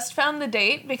just found the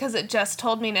date, because it just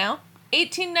told me now.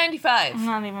 1895. I'm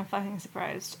not even fucking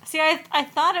surprised. See, I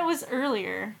thought it was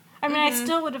earlier. I mean, I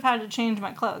still would have had to change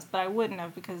my clothes, but I wouldn't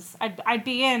have, because I'd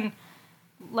be in,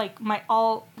 like, my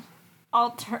alt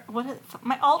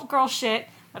girl shit,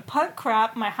 my punk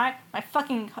crap, my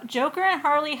fucking Joker and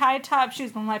Harley high top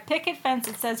shoes, with my picket fence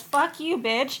that says "fuck you,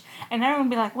 bitch," and everyone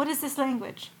would be like, "What is this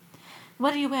language?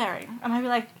 What are you wearing?" And I'd be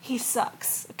like, "He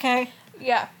sucks." Okay.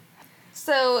 Yeah.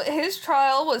 So his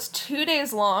trial was 2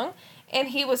 days long, and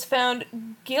he was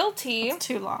found guilty. It's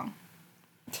too long.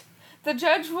 The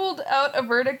judge ruled out a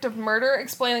verdict of murder,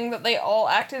 explaining that they all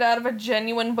acted out of a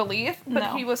genuine belief, but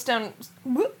No. he was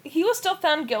still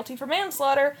found guilty for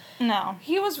manslaughter. No.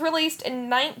 He was released in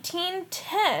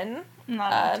 1910.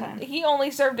 Not enough time. He only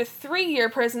served a 3-year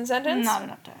prison sentence. Not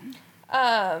enough time.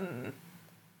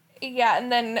 Yeah,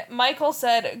 and then Michael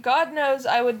said, "God knows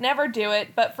I would never do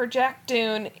it, but for Jack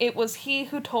Doone, it was he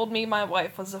who told me my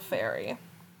wife was a fairy."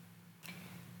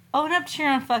 Own up to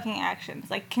your own fucking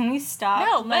actions. Like, can we stop?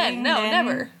 No, man, no,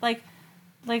 never. Like,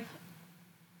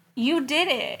 you did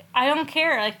it. I don't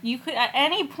care. Like, you could, at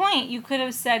any point, you could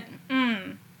have said,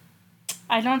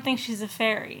 I don't think she's a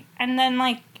fairy. And then,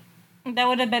 like, that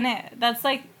would have been it. That's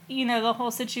like, you know, the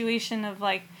whole situation of,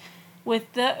 like,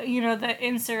 with the, you know, the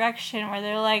insurrection where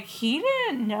they're like, he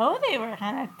didn't know they were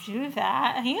gonna do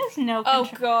that. He has no control.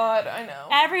 Oh, God, I know.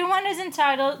 Everyone is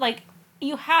entitled, like,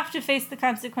 you have to face the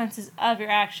consequences of your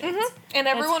actions. Mm-hmm. And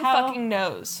everyone fucking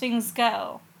knows. Things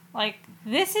go. Like,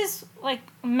 this is, like,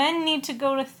 men need to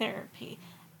go to therapy.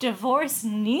 Divorce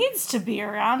needs to be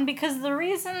around, because the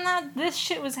reason that this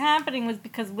shit was happening was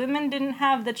because women didn't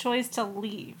have the choice to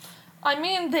leave. I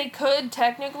mean, they could,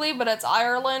 technically, but it's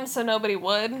Ireland, so nobody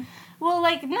would. Well,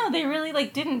 like, no, they really,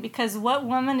 like, didn't, because what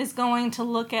woman is going to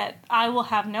look at, I will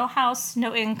have no house,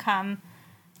 no income,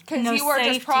 because no you are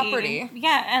safety. just property.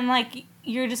 Yeah, and, like,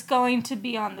 you're just going to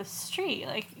be on the street.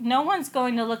 Like, no one's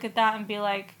going to look at that and be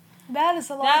like, that is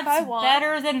the life I want. That's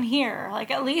better than here.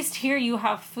 Like, at least here you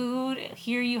have food,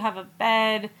 here you have a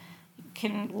bed, you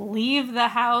can leave the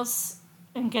house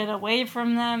and get away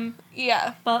from them.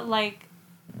 Yeah. But, like,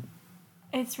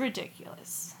 it's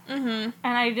ridiculous. Mm-hmm.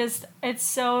 And it's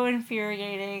so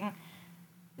infuriating,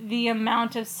 the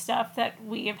amount of stuff that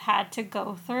we have had to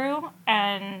go through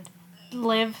and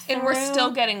live through. And we're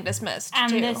still getting dismissed,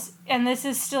 too. This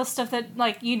is still stuff that,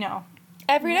 like, you know,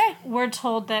 every day we're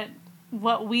told that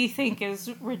what we think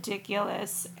is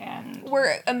ridiculous, and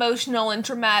we're emotional and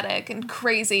dramatic and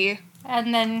crazy.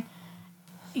 And then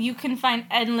you can find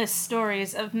endless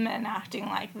stories of men acting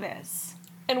like this.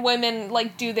 And women,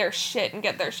 like, do their shit and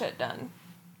get their shit done.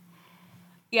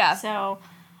 Yeah. So,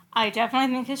 I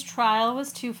definitely think his trial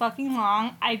was too fucking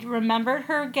long. I remembered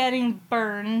her getting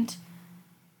burned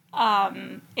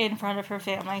in front of her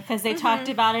family, because they talked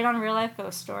about it on Real Life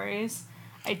Ghost Stories.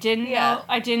 I didn't know,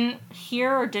 I didn't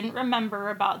hear or didn't remember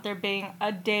about there being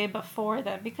a day before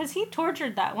then, because he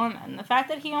tortured that woman. The fact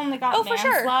that he only got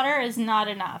manslaughter is not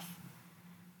enough.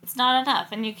 It's not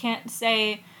enough, and you can't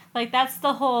say, like, that's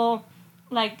the whole,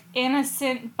 like,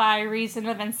 innocent by reason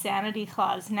of insanity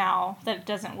clause now that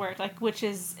doesn't work, like, which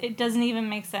is, it doesn't even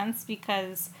make sense,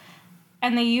 because,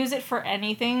 and they use it for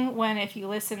anything, when if you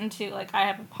listen to, like, I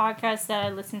have a podcast that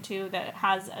I listen to that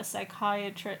has a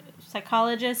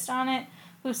psychologist on it,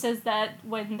 who says that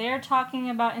when they're talking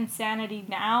about insanity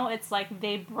now, it's like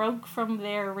they broke from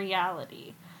their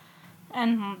reality.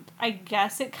 and I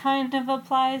guess it kind of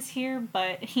applies here,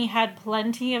 but he had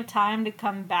plenty of time to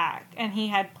come back, and he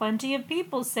had plenty of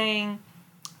people saying,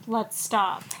 let's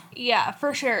stop. Yeah,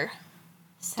 for sure.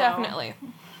 So, Definitely.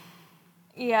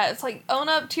 Yeah, it's like, own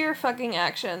up to your fucking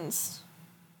actions.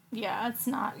 Yeah, it's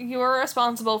not. You're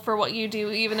responsible for what you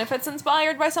do, even if it's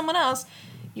inspired by someone else.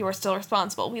 You are still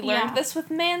responsible. We learned this with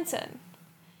Manson.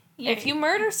 Yeah. If you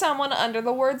murder someone under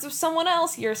the words of someone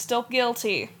else, you're still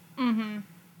guilty. Mm-hmm.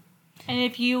 And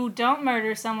if you don't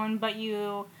murder someone, but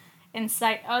you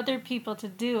incite other people to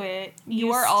do it,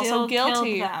 You are also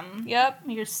guilty. Killed them. Yep.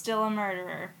 You're still a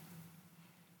murderer.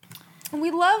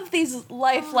 We love these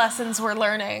life lessons we're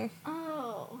learning.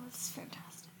 Oh, that's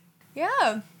fantastic.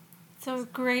 Yeah. So a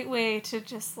great way to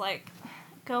just, like,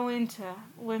 go into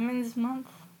Women's Month.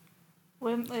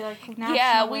 National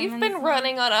Yeah, we've Women's been Month.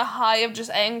 running on a high of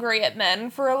just angry at men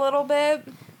for a little bit.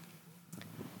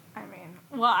 I mean,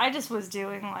 well, I just was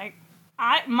doing, like,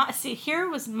 here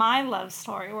was my love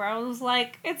story where I was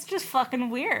like, it's just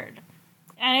fucking weird.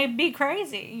 And it'd be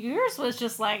crazy. Yours was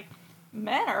just like,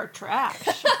 men are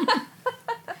trash.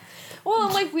 Well,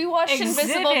 like, we watched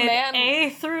Invisible Exhibit Man. A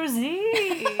through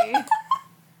Z.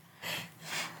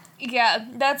 Yeah,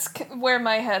 that's where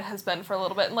my head has been for a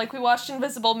little bit. And, like, we watched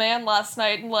Invisible Man last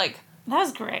night, and, like... That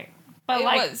was great. But, It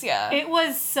was, yeah.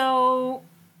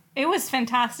 It was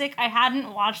fantastic. I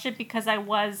hadn't watched it because I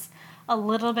was a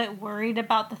little bit worried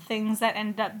about the things that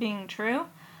ended up being true,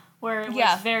 where it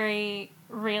was very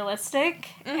realistic,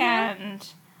 and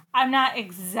I'm not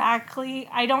exactly...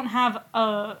 I don't have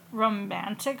a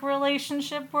romantic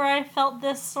relationship where I felt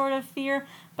this sort of fear,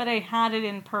 but I had it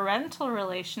in parental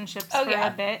relationships for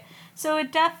a bit. So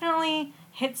it definitely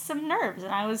hit some nerves,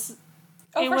 and I was...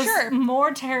 Oh, for sure.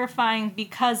 more terrifying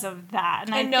because of that.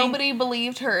 And I think, nobody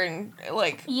believed her, and,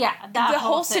 like... Yeah, that the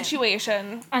whole thing.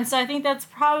 situation. And so I think that's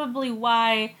probably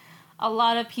why a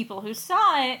lot of people who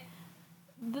saw it,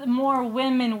 the more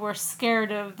women were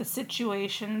scared of the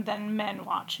situation than men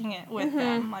watching it with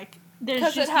them. Like,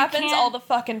 Because it happens all the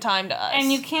fucking time to us.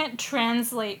 And you can't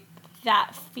translate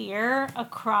that fear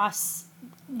across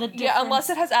the different... Yeah, unless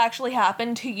it has actually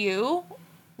happened to you,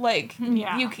 like,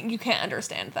 Yeah. you can't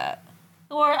understand that.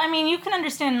 Or, I mean, you can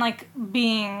understand, like,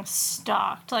 being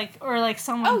stalked, like, or, like,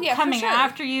 someone coming for sure.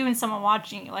 after you and someone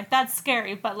watching you. Like, that's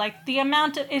scary, but, like, the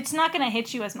amount of... It's not going to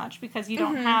hit you as much because you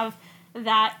don't have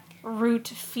that root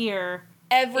fear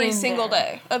Every in single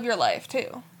there. day of your life,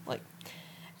 too. Like,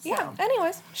 yeah. So.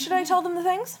 Anyways, should I tell them the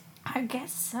things? I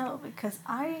guess so, because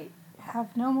I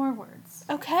have no more words.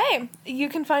 Okay. You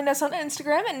can find us on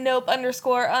Instagram at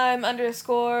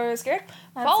nope_I'm_scared.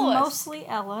 That's Follow us. mostly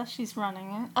Ella. She's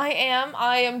running it. I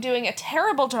am doing a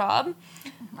terrible job.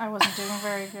 I wasn't doing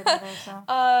very good at it, so...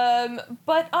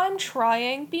 But I'm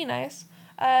trying. Be nice.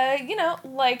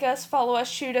 Like us, follow us,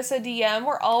 shoot us a DM.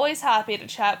 We're always happy to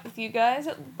chat with you guys.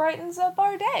 It brightens up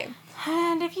our day.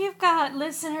 And if you've got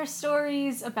listener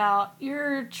stories about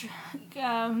your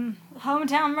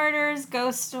hometown murders,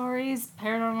 ghost stories,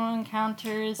 paranormal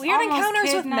encounters, Weird almost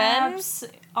encounters with men.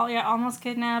 almost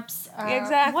kidnaps,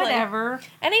 Exactly. whatever.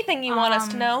 Anything you want us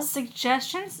to know.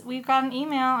 Suggestions, we've got an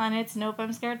email, and it's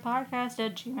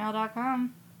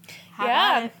nopeimscaredpodcast@gmail.com. Have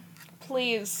Yeah. at it.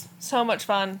 Please. So much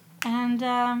fun. And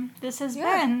this has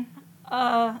been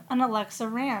an Alexa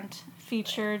rant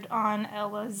featured on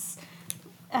Ella's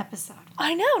episode.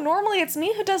 I know. Normally it's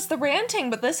me who does the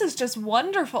ranting, but this is just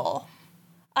wonderful.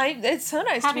 It's so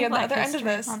nice to be on the other end of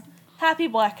this. Happy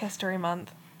Black History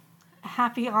Month.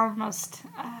 Happy almost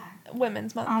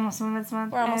Women's Month. Women's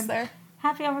Month. We're almost and there.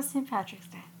 Happy almost St. Patrick's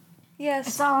Day. Yes.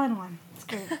 It's all in one. It's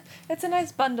great. It's a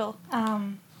nice bundle.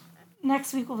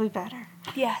 Next week will be better.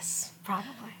 Yes.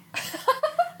 Probably.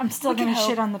 I'm still We can gonna hope.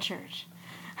 shit on the church.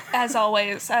 As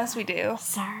always, as we do.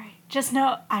 Sorry. Just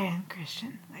know I am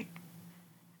Christian. Like,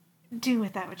 do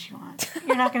with that what you want.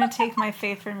 You're not gonna take my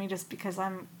faith from me just because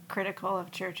I'm critical of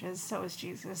churches. So is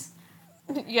Jesus.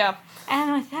 Yeah.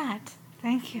 And with that,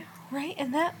 thank you. Right,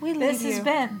 and that we leave This you. has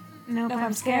been Nope, Nope, I'm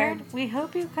I'm scared. Scared. We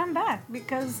hope you come back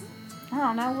because, I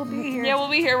don't know, we'll be here. Yeah, we'll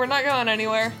be here. We're not going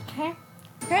anywhere. Okay?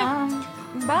 Okay. Bye.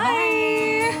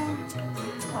 Bye.